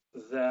model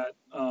that,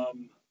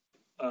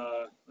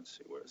 let's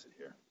see, where is it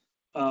here?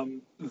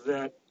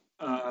 That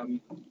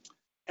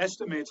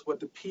estimates what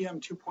the PM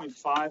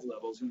 2.5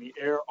 levels in the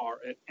air are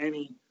at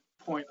any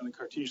point on the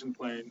Cartesian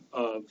plane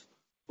of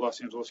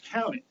Los Angeles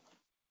County.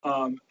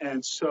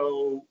 And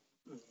so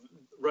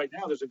right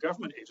now there's a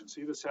government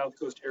agency, the South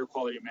Coast Air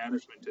Quality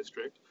Management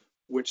District,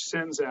 which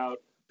sends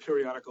out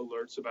periodic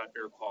alerts about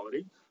air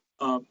quality.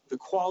 The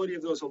quality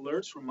of those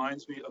alerts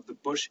reminds me of the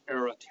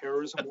Bush-era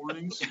terrorism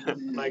warnings.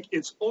 Like,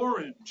 it's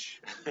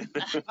orange.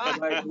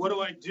 Like, what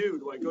do I do?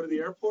 Do I go to the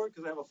airport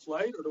because I have a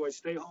flight, or do I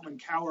stay home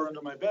and cower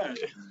under my bed?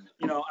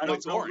 I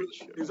don't know.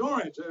 Orange. It's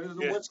orange.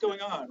 What's going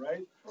on,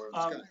 right?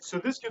 So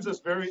this gives us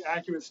very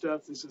accurate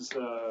stuff. This is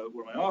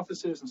where my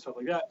office is and stuff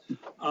like that.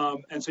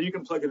 And so you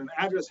can plug in an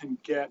address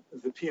and get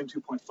the PM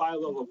 2.5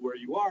 level of where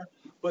you are.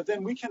 But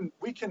then we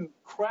can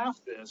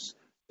craft this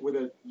with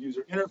a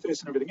user interface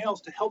and everything else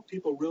to help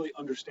people really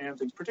understand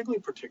things, particularly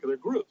particular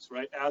groups,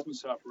 right? Asthma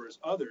sufferers,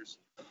 others,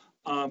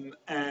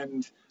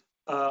 and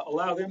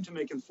allow them to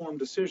make informed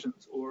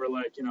decisions. Or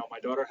like, my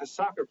daughter has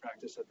soccer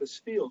practice at this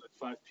field at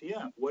 5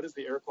 p.m. What is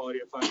the air quality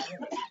at 5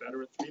 p.m.? Is it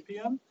better at 3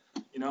 p.m.?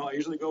 I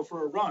usually go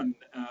for a run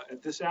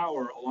at this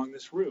hour along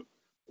this route.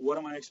 What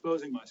am I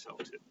exposing myself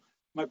to?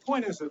 My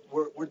point is that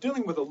we're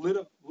dealing with a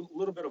little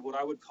bit of what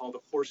I would call the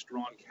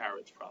horse-drawn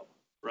carriage problem,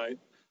 right?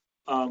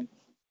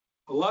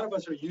 A lot of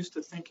us are used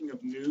to thinking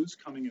of news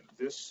coming in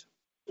this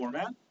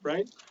format,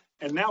 right?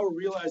 And now we're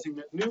realizing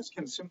that news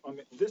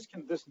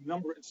this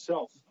number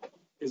itself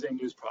is a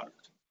news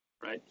product,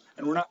 right?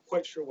 And we're not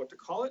quite sure what to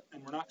call it,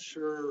 and we're not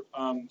sure.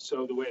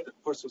 So the way that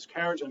horseless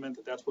carriage, I meant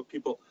that's what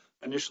people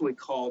initially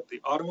called the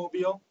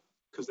automobile,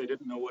 because they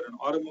didn't know what an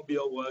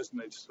automobile was,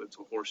 and they just said it's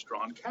a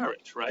horse-drawn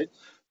carriage, right?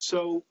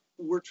 So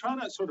we're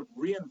trying to sort of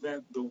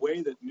reinvent the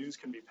way that news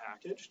can be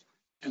packaged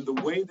and the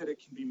way that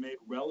it can be made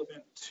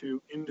relevant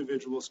to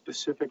individual,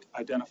 specific,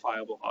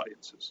 identifiable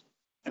audiences.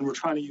 And we're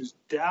trying to use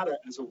data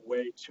as a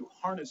way to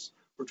harness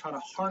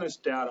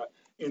data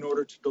in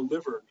order to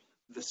deliver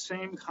the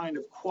same kind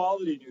of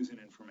quality news and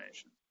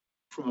information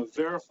from a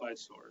verified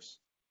source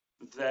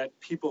that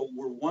people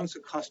were once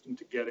accustomed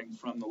to getting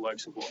from the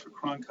likes of Walter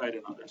Cronkite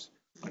and others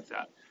like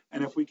that.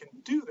 And if we can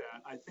do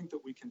that, I think that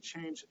we can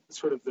change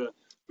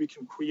we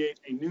can create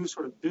a new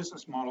sort of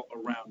business model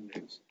around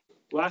news.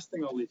 Last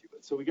thing I'll leave you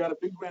with. So we got a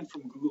big grant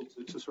from Google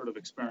to sort of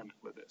experiment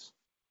with this.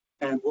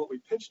 And what we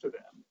pitched to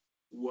them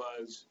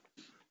was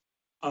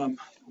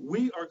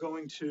we are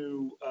going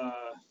to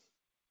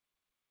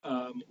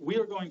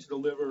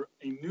deliver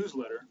a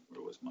newsletter.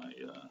 Where was my,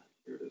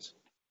 here it is.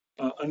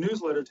 A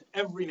newsletter to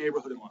every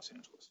neighborhood in Los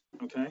Angeles,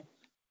 okay?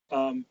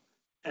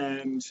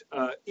 And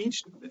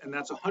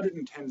that's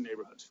 110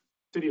 neighborhoods,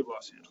 city of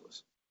Los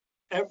Angeles.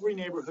 Every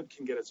neighborhood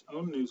can get its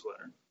own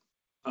newsletter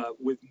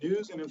with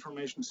news and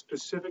information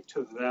specific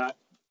to that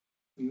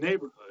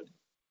neighborhood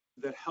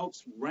that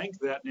helps rank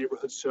that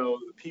neighborhood so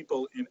the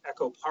people in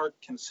Echo Park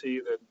can see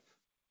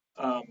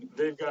that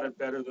they've got it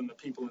better than the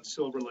people in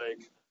Silver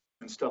Lake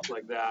and stuff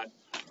like that,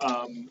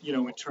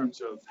 in terms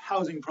of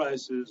housing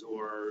prices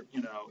or,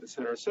 et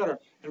cetera, et cetera.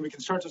 And we can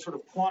start to sort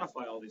of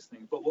quantify all these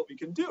things. But what we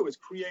can do is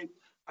create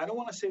I don't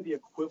want to say the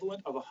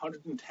equivalent of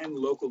 110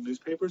 local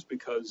newspapers,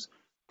 because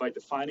by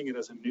defining it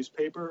as a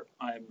newspaper,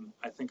 I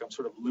think I'm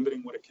sort of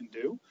limiting what it can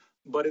do,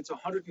 but it's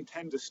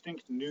 110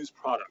 distinct news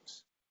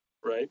products,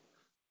 right,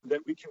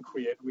 that we can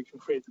create, and we can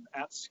create them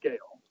at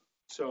scale.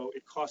 So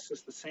it costs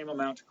us the same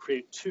amount to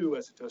create 2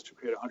 as it does to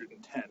create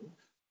 110.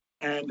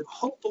 And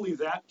hopefully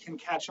that can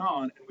catch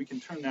on, and we can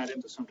turn that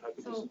into some type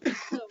of business.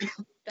 So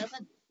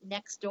doesn't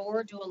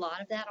Nextdoor do a lot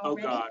of that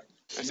already? Oh, God.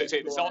 I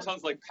say this all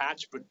sounds like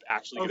Patch, but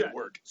actually going to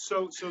work.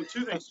 So 2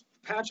 things,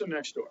 Patch and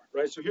Nextdoor,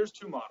 right? So here's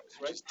 2 models,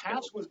 right?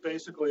 Patch was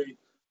basically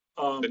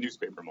the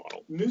newspaper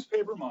model.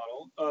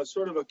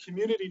 Sort of a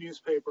community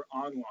newspaper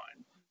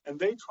online. And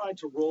they tried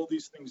to roll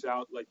these things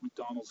out like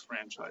McDonald's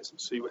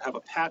franchises. So you would have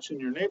a Patch in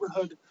your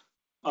neighborhood,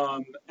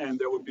 and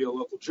there would be a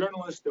local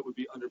journalist that would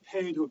be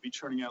underpaid who would be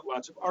churning out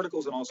lots of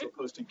articles and also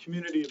posting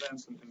community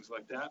events and things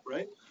like that,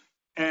 right?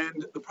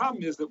 And the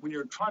problem is that when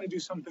you're trying to do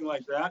something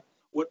like that,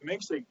 what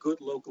makes a good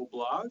local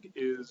blog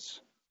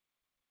is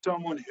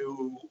someone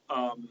who,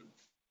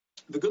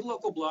 the good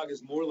local blog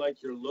is more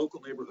like your local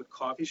neighborhood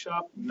coffee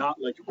shop, not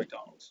like your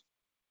McDonald's,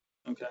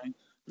 okay?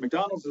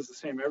 McDonald's is the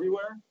same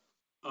everywhere,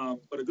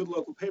 but a good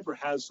local paper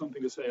has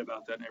something to say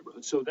about that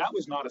neighborhood. So that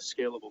was not a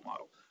scalable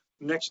model.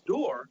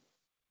 Nextdoor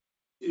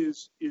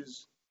is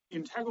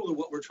integral to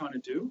what we're trying to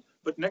do,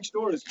 but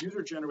Nextdoor is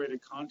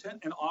user-generated content,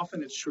 and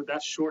often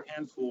that's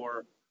shorthand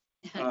for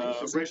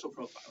racial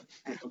profiling,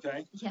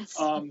 okay? Yes.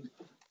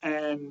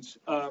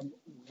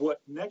 What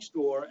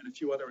Nextdoor and a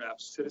few other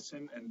apps,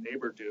 Citizen and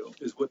Neighbor, do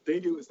is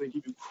they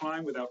give you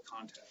crime without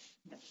context.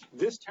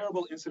 This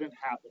terrible incident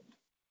happened.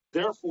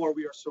 Therefore,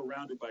 we are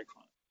surrounded by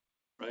crime,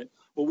 right?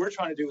 What we're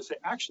trying to do is say,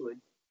 actually,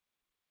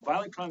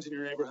 violent crimes in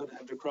your neighborhood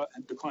have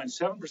declined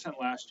 7%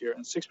 last year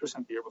and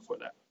 6% the year before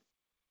that,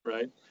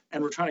 right?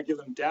 And we're trying to give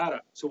them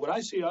data. So what I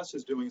see us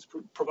as doing is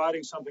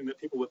providing something that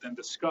people would then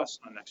discuss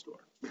on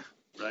Nextdoor,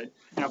 right?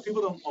 Now,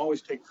 people don't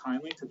always take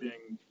kindly to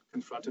being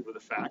confronted with the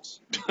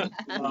facts.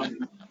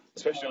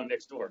 Especially on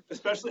Nextdoor.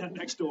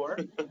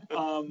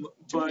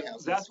 But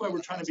that's why we're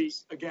trying to be,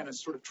 again, as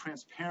sort of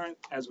transparent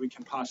as we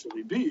can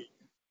possibly be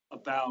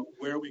about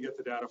where we get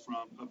the data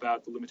from,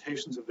 about the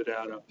limitations of the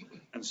data,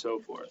 and so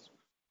forth.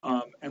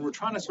 And we're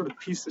trying to sort of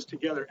piece this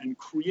together and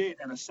create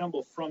and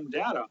assemble from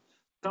data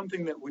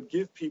something that would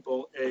give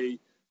people a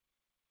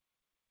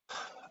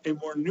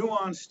more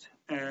nuanced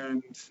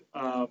and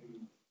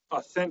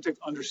authentic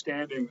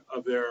understanding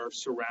of their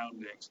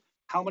surroundings.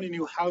 How many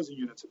new housing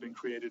units have been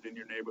created in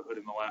your neighborhood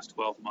in the last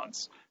 12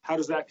 months? How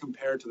does that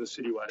compare to the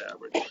citywide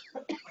average?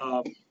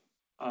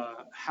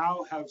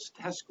 How have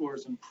test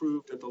scores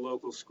improved at the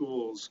local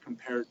schools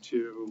compared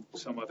to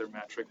some other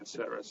metric, et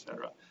cetera, et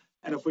cetera?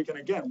 And if we can,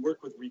 again,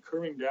 work with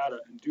recurring data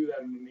and do that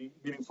in a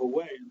meaningful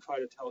way and try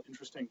to tell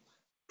interesting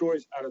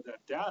stories out of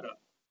that data,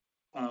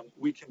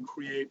 we can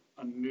create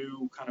a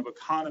new kind of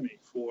economy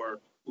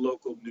for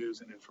local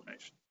news and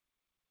information.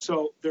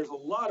 So there's a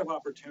lot of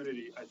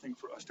opportunity, I think,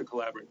 for us to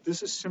collaborate.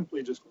 This is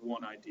simply just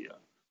one idea.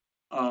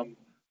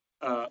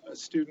 A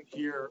student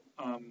here,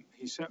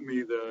 he sent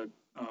me the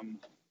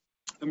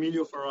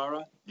Emilio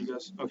Ferrara, you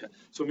guys? Okay.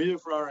 So Emilio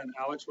Ferrara and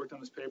Alex worked on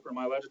this paper. Am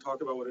I allowed to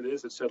talk about what it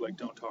is? It said, like,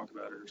 don't talk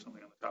about it or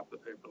something on the top of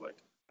the paper.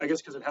 Like, I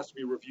guess because it has to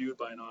be reviewed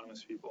by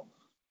anonymous people.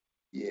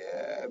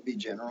 Yeah, be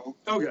general.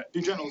 Okay,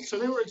 be general. So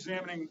they were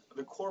examining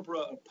the corpora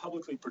of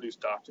publicly produced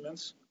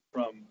documents,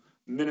 from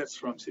minutes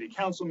from city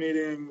council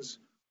meetings,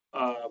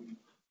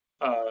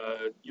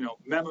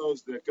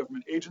 memos that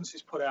government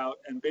agencies put out,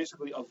 and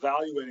basically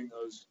evaluating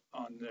those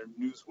on their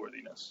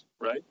newsworthiness,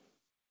 right?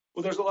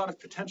 Well, there's a lot of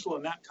potential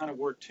in that kind of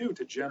work, too,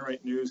 to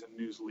generate news and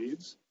news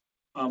leads.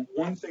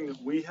 One thing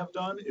that we have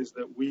done is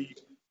that we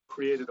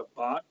created a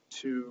bot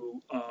to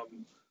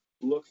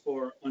look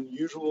for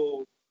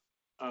unusual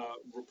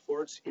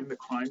reports in the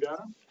crime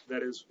data.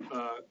 That is,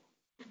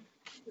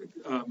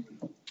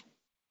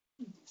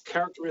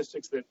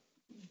 characteristics that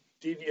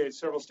deviate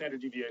several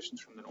standard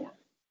deviations from the norm.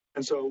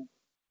 And so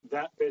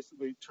that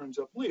basically turns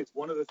up leads.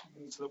 One of the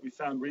things that we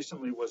found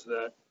recently was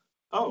that,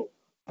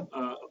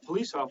 a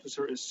police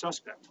officer is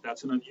suspect.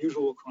 That's an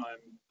unusual crime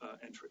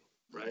entry,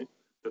 right?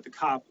 That the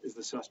cop is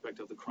the suspect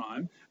of the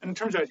crime. And it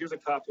turns out here's a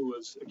cop who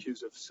was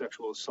accused of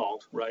sexual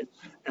assault, right?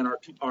 And our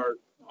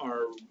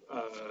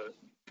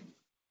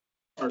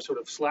sort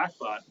of Slack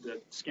bot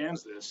that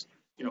scans this,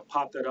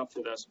 popped that up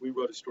for us. We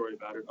wrote a story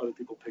about it. Other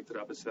people picked it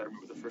up, et cetera. We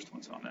were the first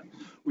ones on that.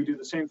 We do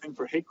the same thing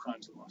for hate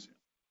crimes in Los Angeles,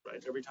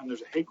 right? Every time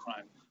there's a hate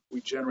crime,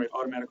 we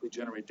automatically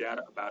generate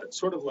data about it.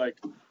 Sort of like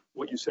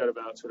what you said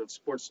about sort of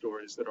sports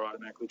stories that are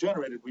automatically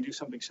generated. We do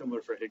something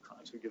similar for hate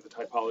crimes. We give the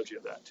typology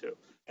of that too.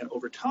 And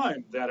over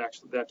time, that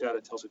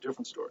data tells a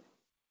different story,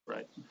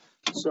 right?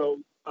 So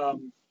I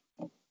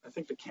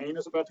think the cane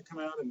is about to come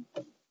out and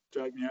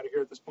drag me out of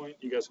here at this point.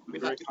 You guys have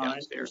been very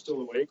kind. You're still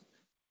awake.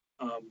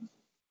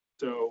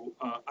 So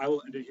I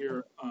will end it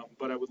here,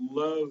 but I would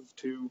love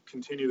to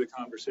continue the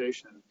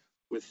conversation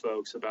with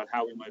folks about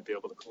how we might be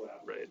able to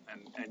collaborate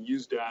and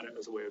use data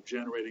as a way of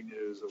generating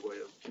news, a way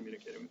of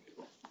communicating with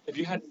people. Have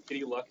you had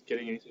any luck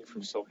getting anything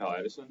from SoCal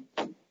Edison?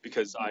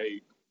 Because I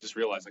just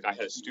realized, like, I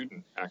had a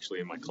student actually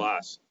in my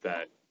class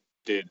that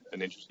did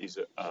an interest. He's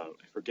I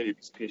forget,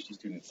 he's a PhD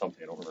student in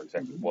something. I don't remember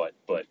exactly what,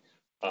 but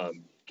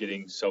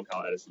getting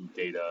SoCal Edison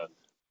data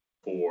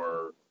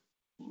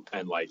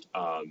and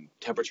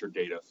temperature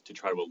data to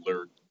try to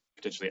alert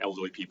potentially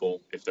elderly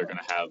people if they're going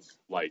to have,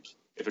 like,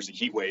 if there's a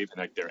heat wave and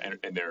like their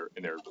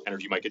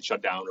energy might get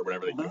shut down or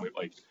whatever they do.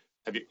 Like,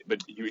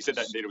 but he said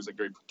that data was like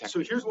very protected. So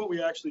here's what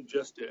we actually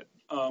just did.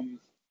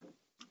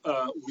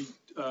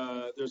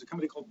 There's a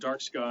company called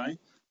Dark Sky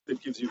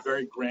that gives you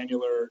very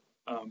granular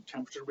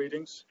temperature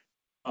readings.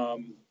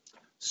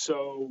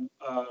 So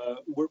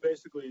we're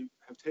basically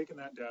have taken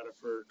that data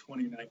for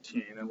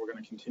 2019, and we're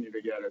going to continue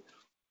to get it.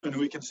 And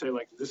we can say,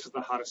 like, this is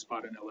the hottest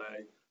spot in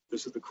LA.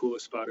 This is the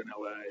coolest spot in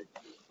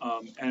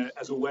LA. And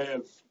as a way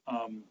of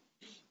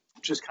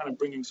just kind of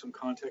bringing some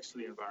context to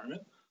the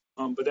environment.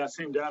 But that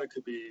same data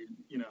could be,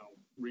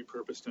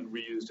 repurposed and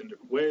reused in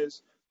different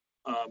ways.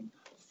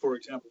 For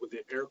example, with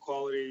the air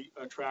quality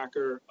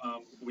tracker,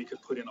 we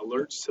could put in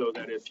alerts so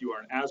that if you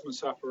are an asthma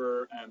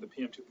sufferer and the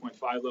PM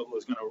 2.5 level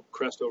is going to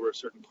crest over a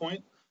certain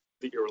point,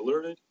 that you're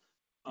alerted.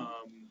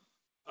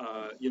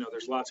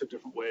 There's lots of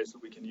different ways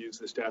that we can use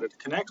this data to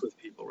connect with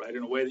people, right,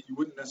 in a way that you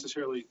wouldn't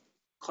necessarily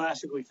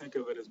classically think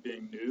of it as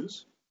being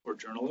news or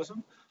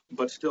journalism,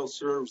 but still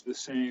serves the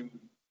same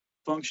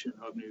function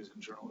of news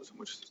and journalism,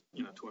 which is,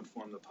 to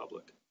inform the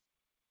public.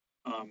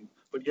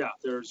 But yeah,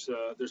 there's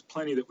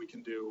plenty that we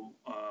can do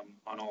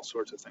on all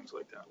sorts of things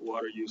like that: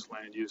 water use,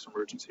 land use,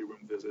 emergency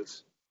room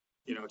visits,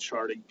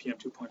 charting PM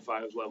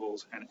 2.5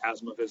 levels and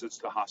asthma visits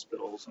to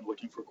hospitals and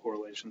looking for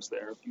correlations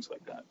there, things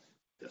like that.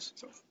 Yes.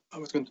 So I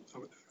was going to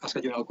ask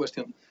a general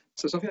question.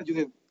 So something that you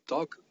didn't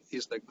talk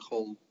is like the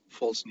whole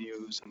false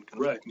news and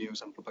kind of fake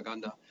news and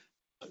propaganda.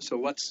 So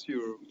what's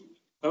your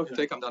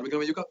take on that? Because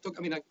when you talk, I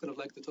kind of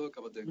like to talk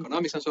about the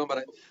economics and so on,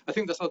 but I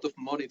think there's a lot of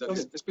money that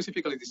is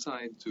specifically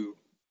designed to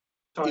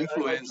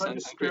influence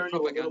and create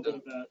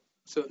propaganda.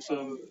 So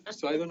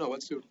I don't know.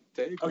 What's your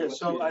take? Okay,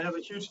 so I have a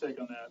huge take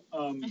on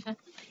that.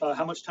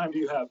 How much time do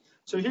you have?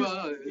 So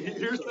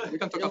here's the. We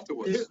can talk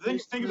afterwards.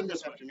 Think of it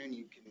this way.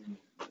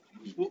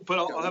 But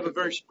I'll have a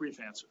very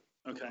brief answer.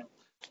 Okay,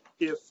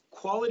 if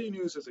quality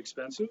news is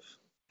expensive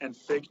and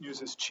fake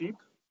news is cheap,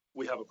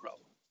 we have a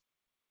problem,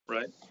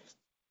 right?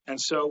 And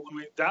so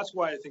that's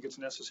why I think it's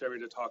necessary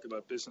to talk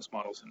about business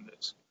models in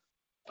news.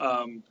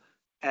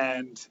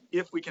 And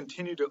if we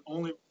continue to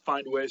only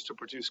find ways to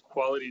produce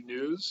quality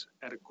news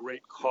at a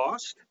great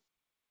cost,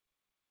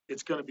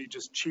 it's going to be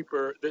just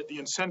cheaper. The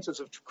incentives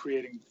of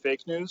creating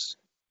fake news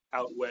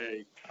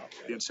outweigh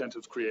the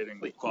incentives of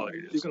creating quality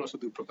news. You can also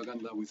do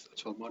propaganda with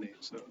actual money.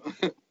 So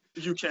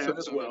you can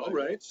as well,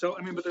 right? So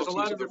but there's a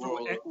lot of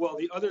different. Well,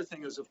 the other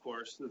thing is, of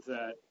course,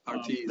 that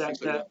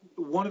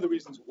one of the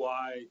reasons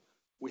why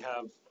we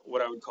have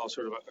what I would call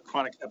sort of a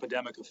chronic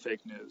epidemic of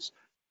fake news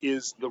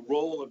is the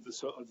role of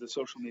the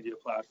social media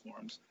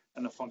platforms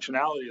and the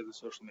functionality of the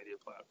social media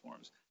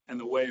platforms and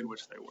the way in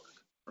which they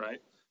work,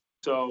 right?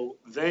 So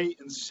they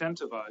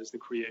incentivize the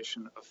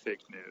creation of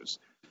fake news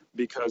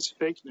because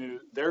fake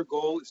news, their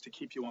goal is to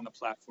keep you on the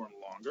platform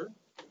longer.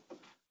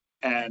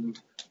 And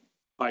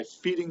by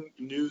feeding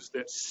news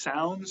that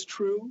sounds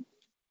true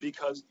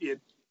because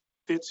it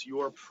fits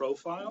your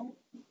profile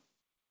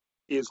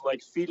is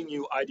like feeding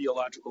you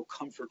ideological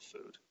comfort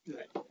food,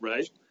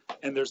 right?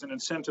 And there's an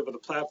incentive of the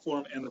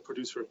platform and the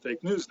producer of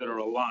fake news that are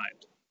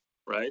aligned,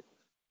 right?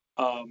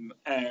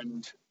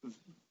 And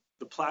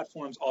the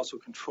platforms also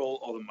control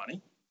all the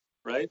money,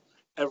 right?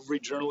 Every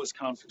journalist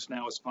conference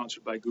now is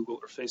sponsored by Google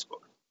or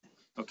Facebook.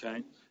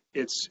 Okay,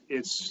 it's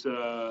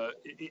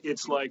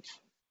like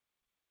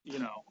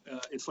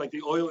it's like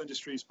the oil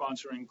industry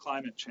sponsoring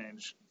climate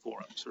change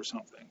forums or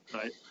something,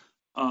 right?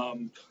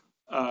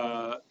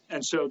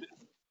 And so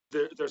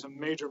there's a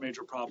major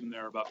problem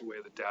there about the way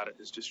the data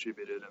is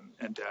distributed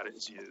and data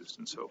is used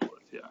and so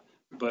forth. Yeah,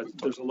 but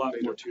there's a lot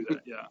more to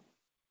that. Yeah,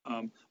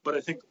 but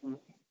I think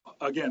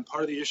again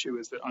part of the issue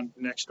is that on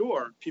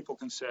Nextdoor people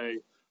can say,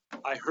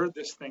 I heard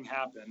this thing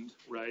happened,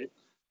 right?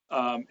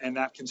 And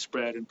that can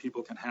spread and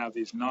people can have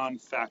these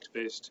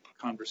non-fact-based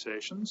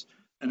conversations.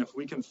 And if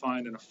we can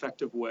find an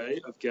effective way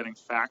of getting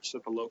facts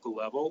at the local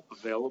level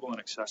available and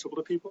accessible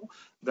to people,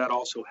 that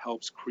also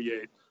helps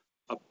create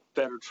a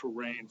better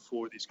terrain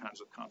for these kinds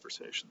of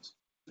conversations.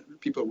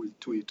 People will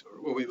tweet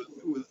or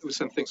will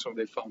send things from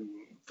their phone,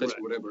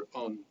 Facebook, whatever,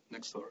 on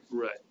Nextdoor.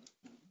 Right.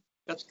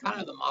 That's kind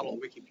of the model of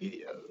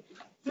Wikipedia.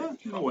 Yeah,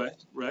 in a way,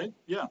 right?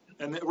 Yeah,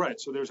 and right.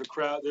 So there's a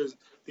crowd. There's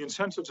the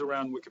incentives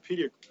around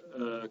Wikipedia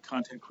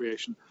content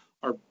creation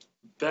are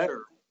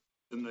better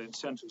than the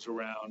incentives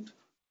around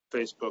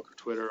Facebook or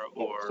Twitter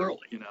or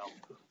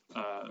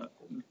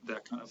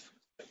that kind of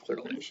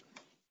information,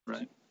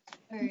 right?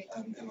 All right.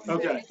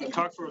 Okay, I've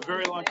talked for a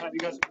very long time. You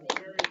guys have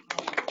been very.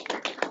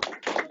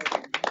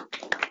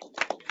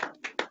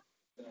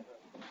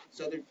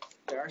 So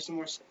there are some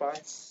more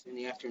spots in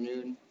the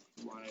afternoon.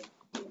 You want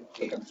to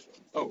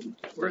Oh,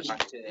 where's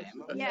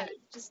Yeah,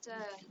 just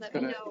let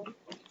me know.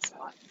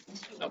 Spot.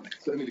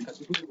 So, Emily, can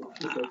you put it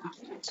on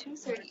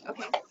 2:30.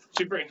 Okay.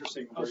 Super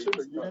interesting. Oh,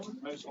 super. You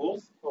in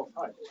school? Oh,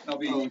 hi. I'll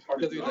be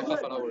part of like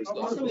half an hour.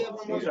 Also, we have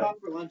one more stop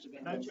for lunch.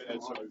 9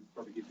 minutes, so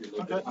probably give you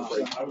a Okay. little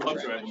bit. I would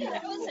love to have you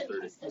at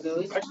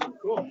 12:30. Excellent,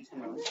 cool.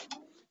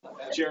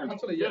 Jeremy.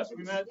 Actually, Yes,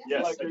 we met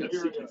Yes, like I a did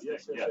year see ago. this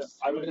Yes, thing, yes, yes.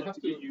 I I would would have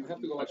to go. You have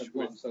to go like at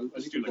once. I'll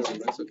Let's just do go. like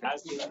That's okay.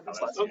 as needed. How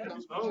that's Okay. it.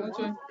 Oh, That's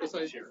fine. Because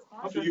I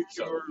So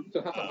you're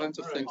to have a bunch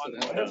of things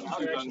that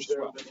happen.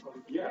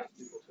 Yeah.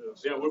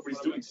 Yeah, what he's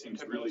doing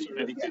seems really,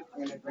 I think that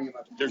I'm gonna bring him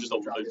up. there's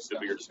just a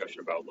bigger discussion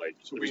about like,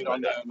 the reason why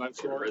that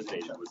sort of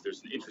resonated was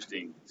there's an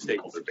interesting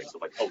stakeholder base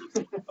of like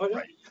public, Oh, yeah.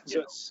 right? You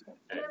know,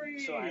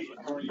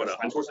 and, but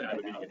unfortunately I have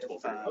a meeting at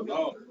 12:30.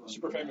 Oh,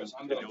 super famous.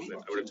 I would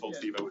have told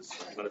Steve I was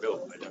not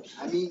available.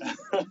 I mean,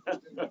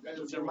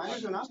 mine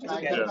is enough.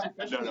 I Yeah. got back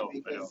freshman No, I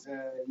because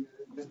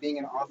this being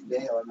an off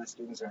day, all my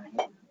students are in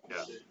here.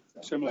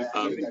 Yeah. Similar, But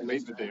I think late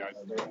that's- in the day, I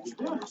don't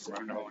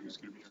know how long it's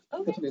going to be.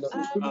 Okay. Actually,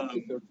 no,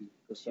 it could be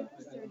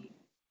 2:30.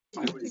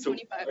 Because, So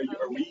 25.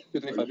 are we?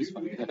 2:25 is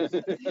fine.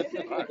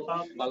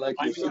 I like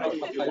I'm you. sorry,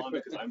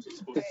 Yolanda, because I'm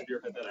supposed to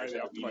spearhead that.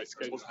 Actually, we're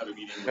supposed to have a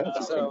meeting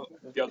with So,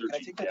 the other Can I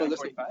chief. take that Well, at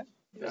that's 45?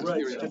 Yeah, Right.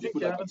 here, I think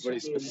put like a Gavin's very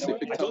gonna be-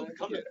 specific I told him time. to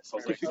come to this. I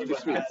was like,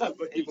 53.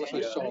 But People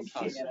are so on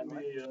task.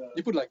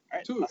 You put like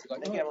 2,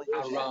 like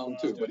around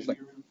 2, but it's like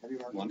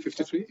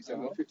 1:53. Is that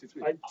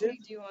 1:53? I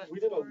did, Do you want? we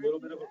did a little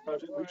bit of a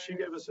project. She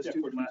gave us a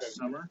student last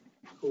summer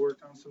who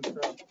worked on some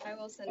stuff. I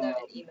will send out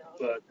an email.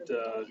 But,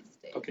 for these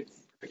days. Okay.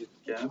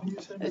 Gavin, you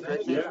said? Hey, Greg,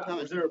 Yeah. thanks for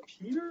Was there a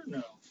Peter?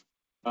 No.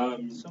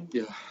 Some,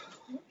 Yeah.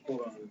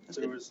 hold on.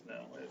 There was,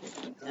 no, wait.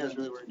 That was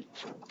really weird.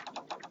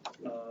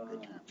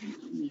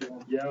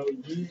 Yao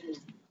Yi,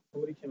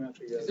 somebody came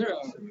after Yao. Is there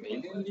a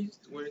mailing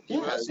list where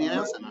Yeah, it's the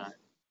NL seminar.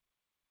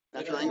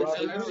 Natural language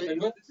seminar. We've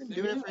been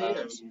doing it for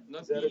years.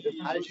 Not Is that a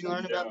different- How did you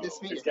learn about this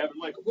It's meeting? Gavin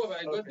Michael. Well,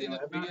 I got Okay, in I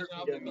the have not beginning of the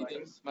forgotten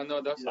meetings, but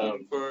no, that's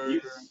Um, for.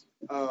 he's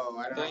Oh,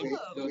 I don't know. the I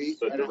don't know. We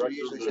director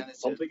usually of send the it to.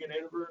 something in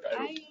Annenberg.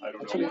 I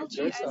don't Actually, know.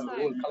 there's a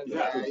whole Yeah,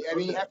 calendar. I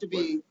mean, you have to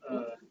be.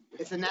 Uh,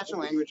 It's a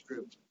natural language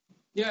group.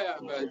 Yeah,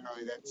 but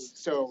Generally, that's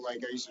so.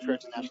 Like, are you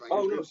subscribed to natural Oh,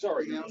 language no, groups?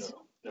 sorry. Emails?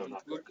 No,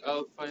 not look,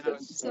 I'll find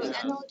out. So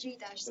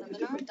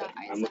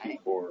mlg-seminar.isi. I'm looking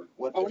for.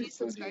 If you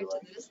subscribe to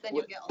this, then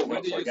you'll get all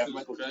What the do you Gavin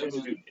subscribe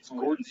Michael's to? It's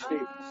Gordon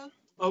Staples.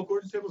 Oh,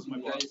 Gordon Staples is my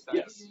boss.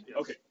 Yes.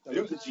 Okay.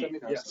 It was a G.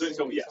 Yes.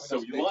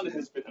 So Yolanda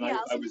has been, and Yeah,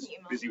 I'll I send was you an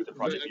email. busy with the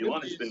project.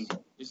 Yolanda has been.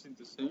 Is it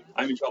the same?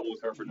 I'm in trouble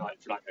with her for not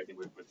connecting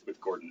with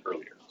Gordon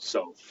earlier.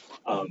 So,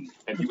 and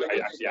I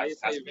actually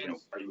asked me,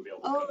 are you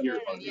available to Oh, come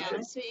here? no, yeah,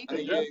 so you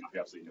can. I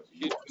absolutely know who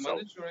you He's are. So,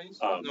 manager,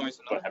 right? No, it's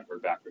but I not. haven't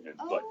heard back from him.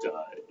 But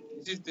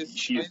Is it this?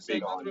 she is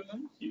big on.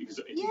 Netherlands? Yeah,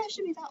 it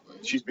should be that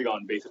one. She's big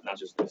on basic, not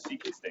just the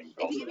CKIDS thing,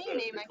 but If you also give me your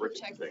name, the I can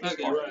curriculum check thing. the As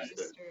far Right. as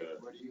the-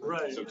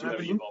 Right. So do you have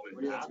any involvement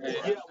in that?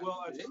 Yeah,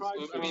 well, I've tried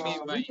I to. mean,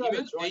 my we've got a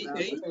email, joint AA?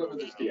 master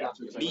program. Yeah.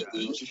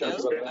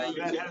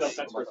 That's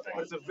her thing.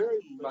 It's a very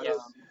limited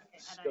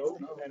Yes. scope,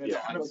 and it's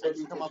Yeah. kind of So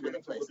you come up with a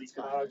place. It's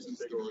fine. cogs and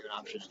It's bigger giving you an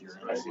option. You're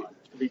in. I see.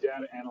 to be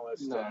data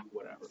analyst No. and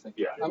whatever.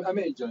 Yeah. I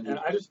may join you. And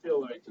I just feel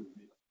like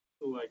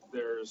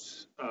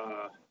there's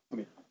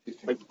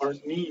like our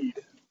need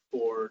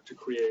to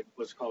create,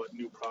 let's call it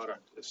new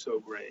product, is so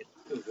great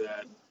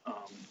that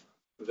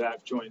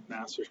that joint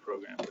master's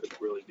program could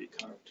really be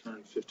kind of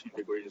turned 15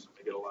 degrees and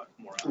we get a lot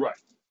more out. Right.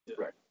 Yeah.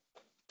 Right.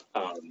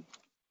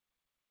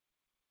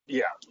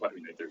 Yeah, I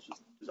mean, there's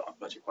a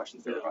bunch of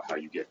questions there about how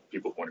you get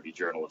people who want to be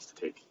journalists to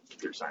take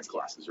computer science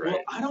classes, right? Well,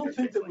 I don't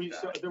think that Things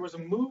like there was a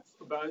move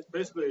about,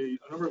 basically,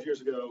 a number of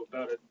years ago,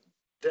 about a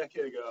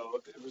decade ago,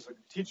 it was like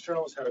teach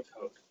journalists how to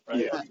code,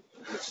 right? Yeah.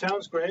 It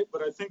sounds great,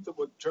 but I think that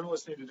what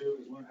journalists need to do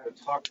is learn how to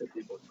talk to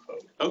people in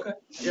code. Okay.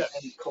 Yeah,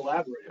 and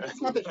collaborate.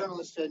 It's not that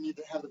journalists need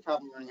to have the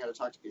problem learning how to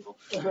talk to people.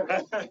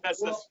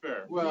 That's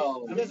fair.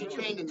 Well, You guys are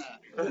trained in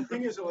that. The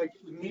thing is, like,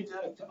 you need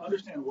to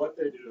understand what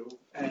they do,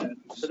 and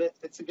So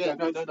that's again.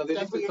 No, they That's need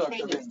what to you're talk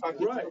trained to in. Talk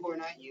to Right. people who are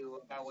not you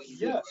about what you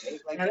yes, do.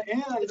 Right? Like,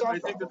 and it's I our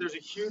think that problem. there's a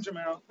huge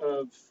amount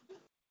of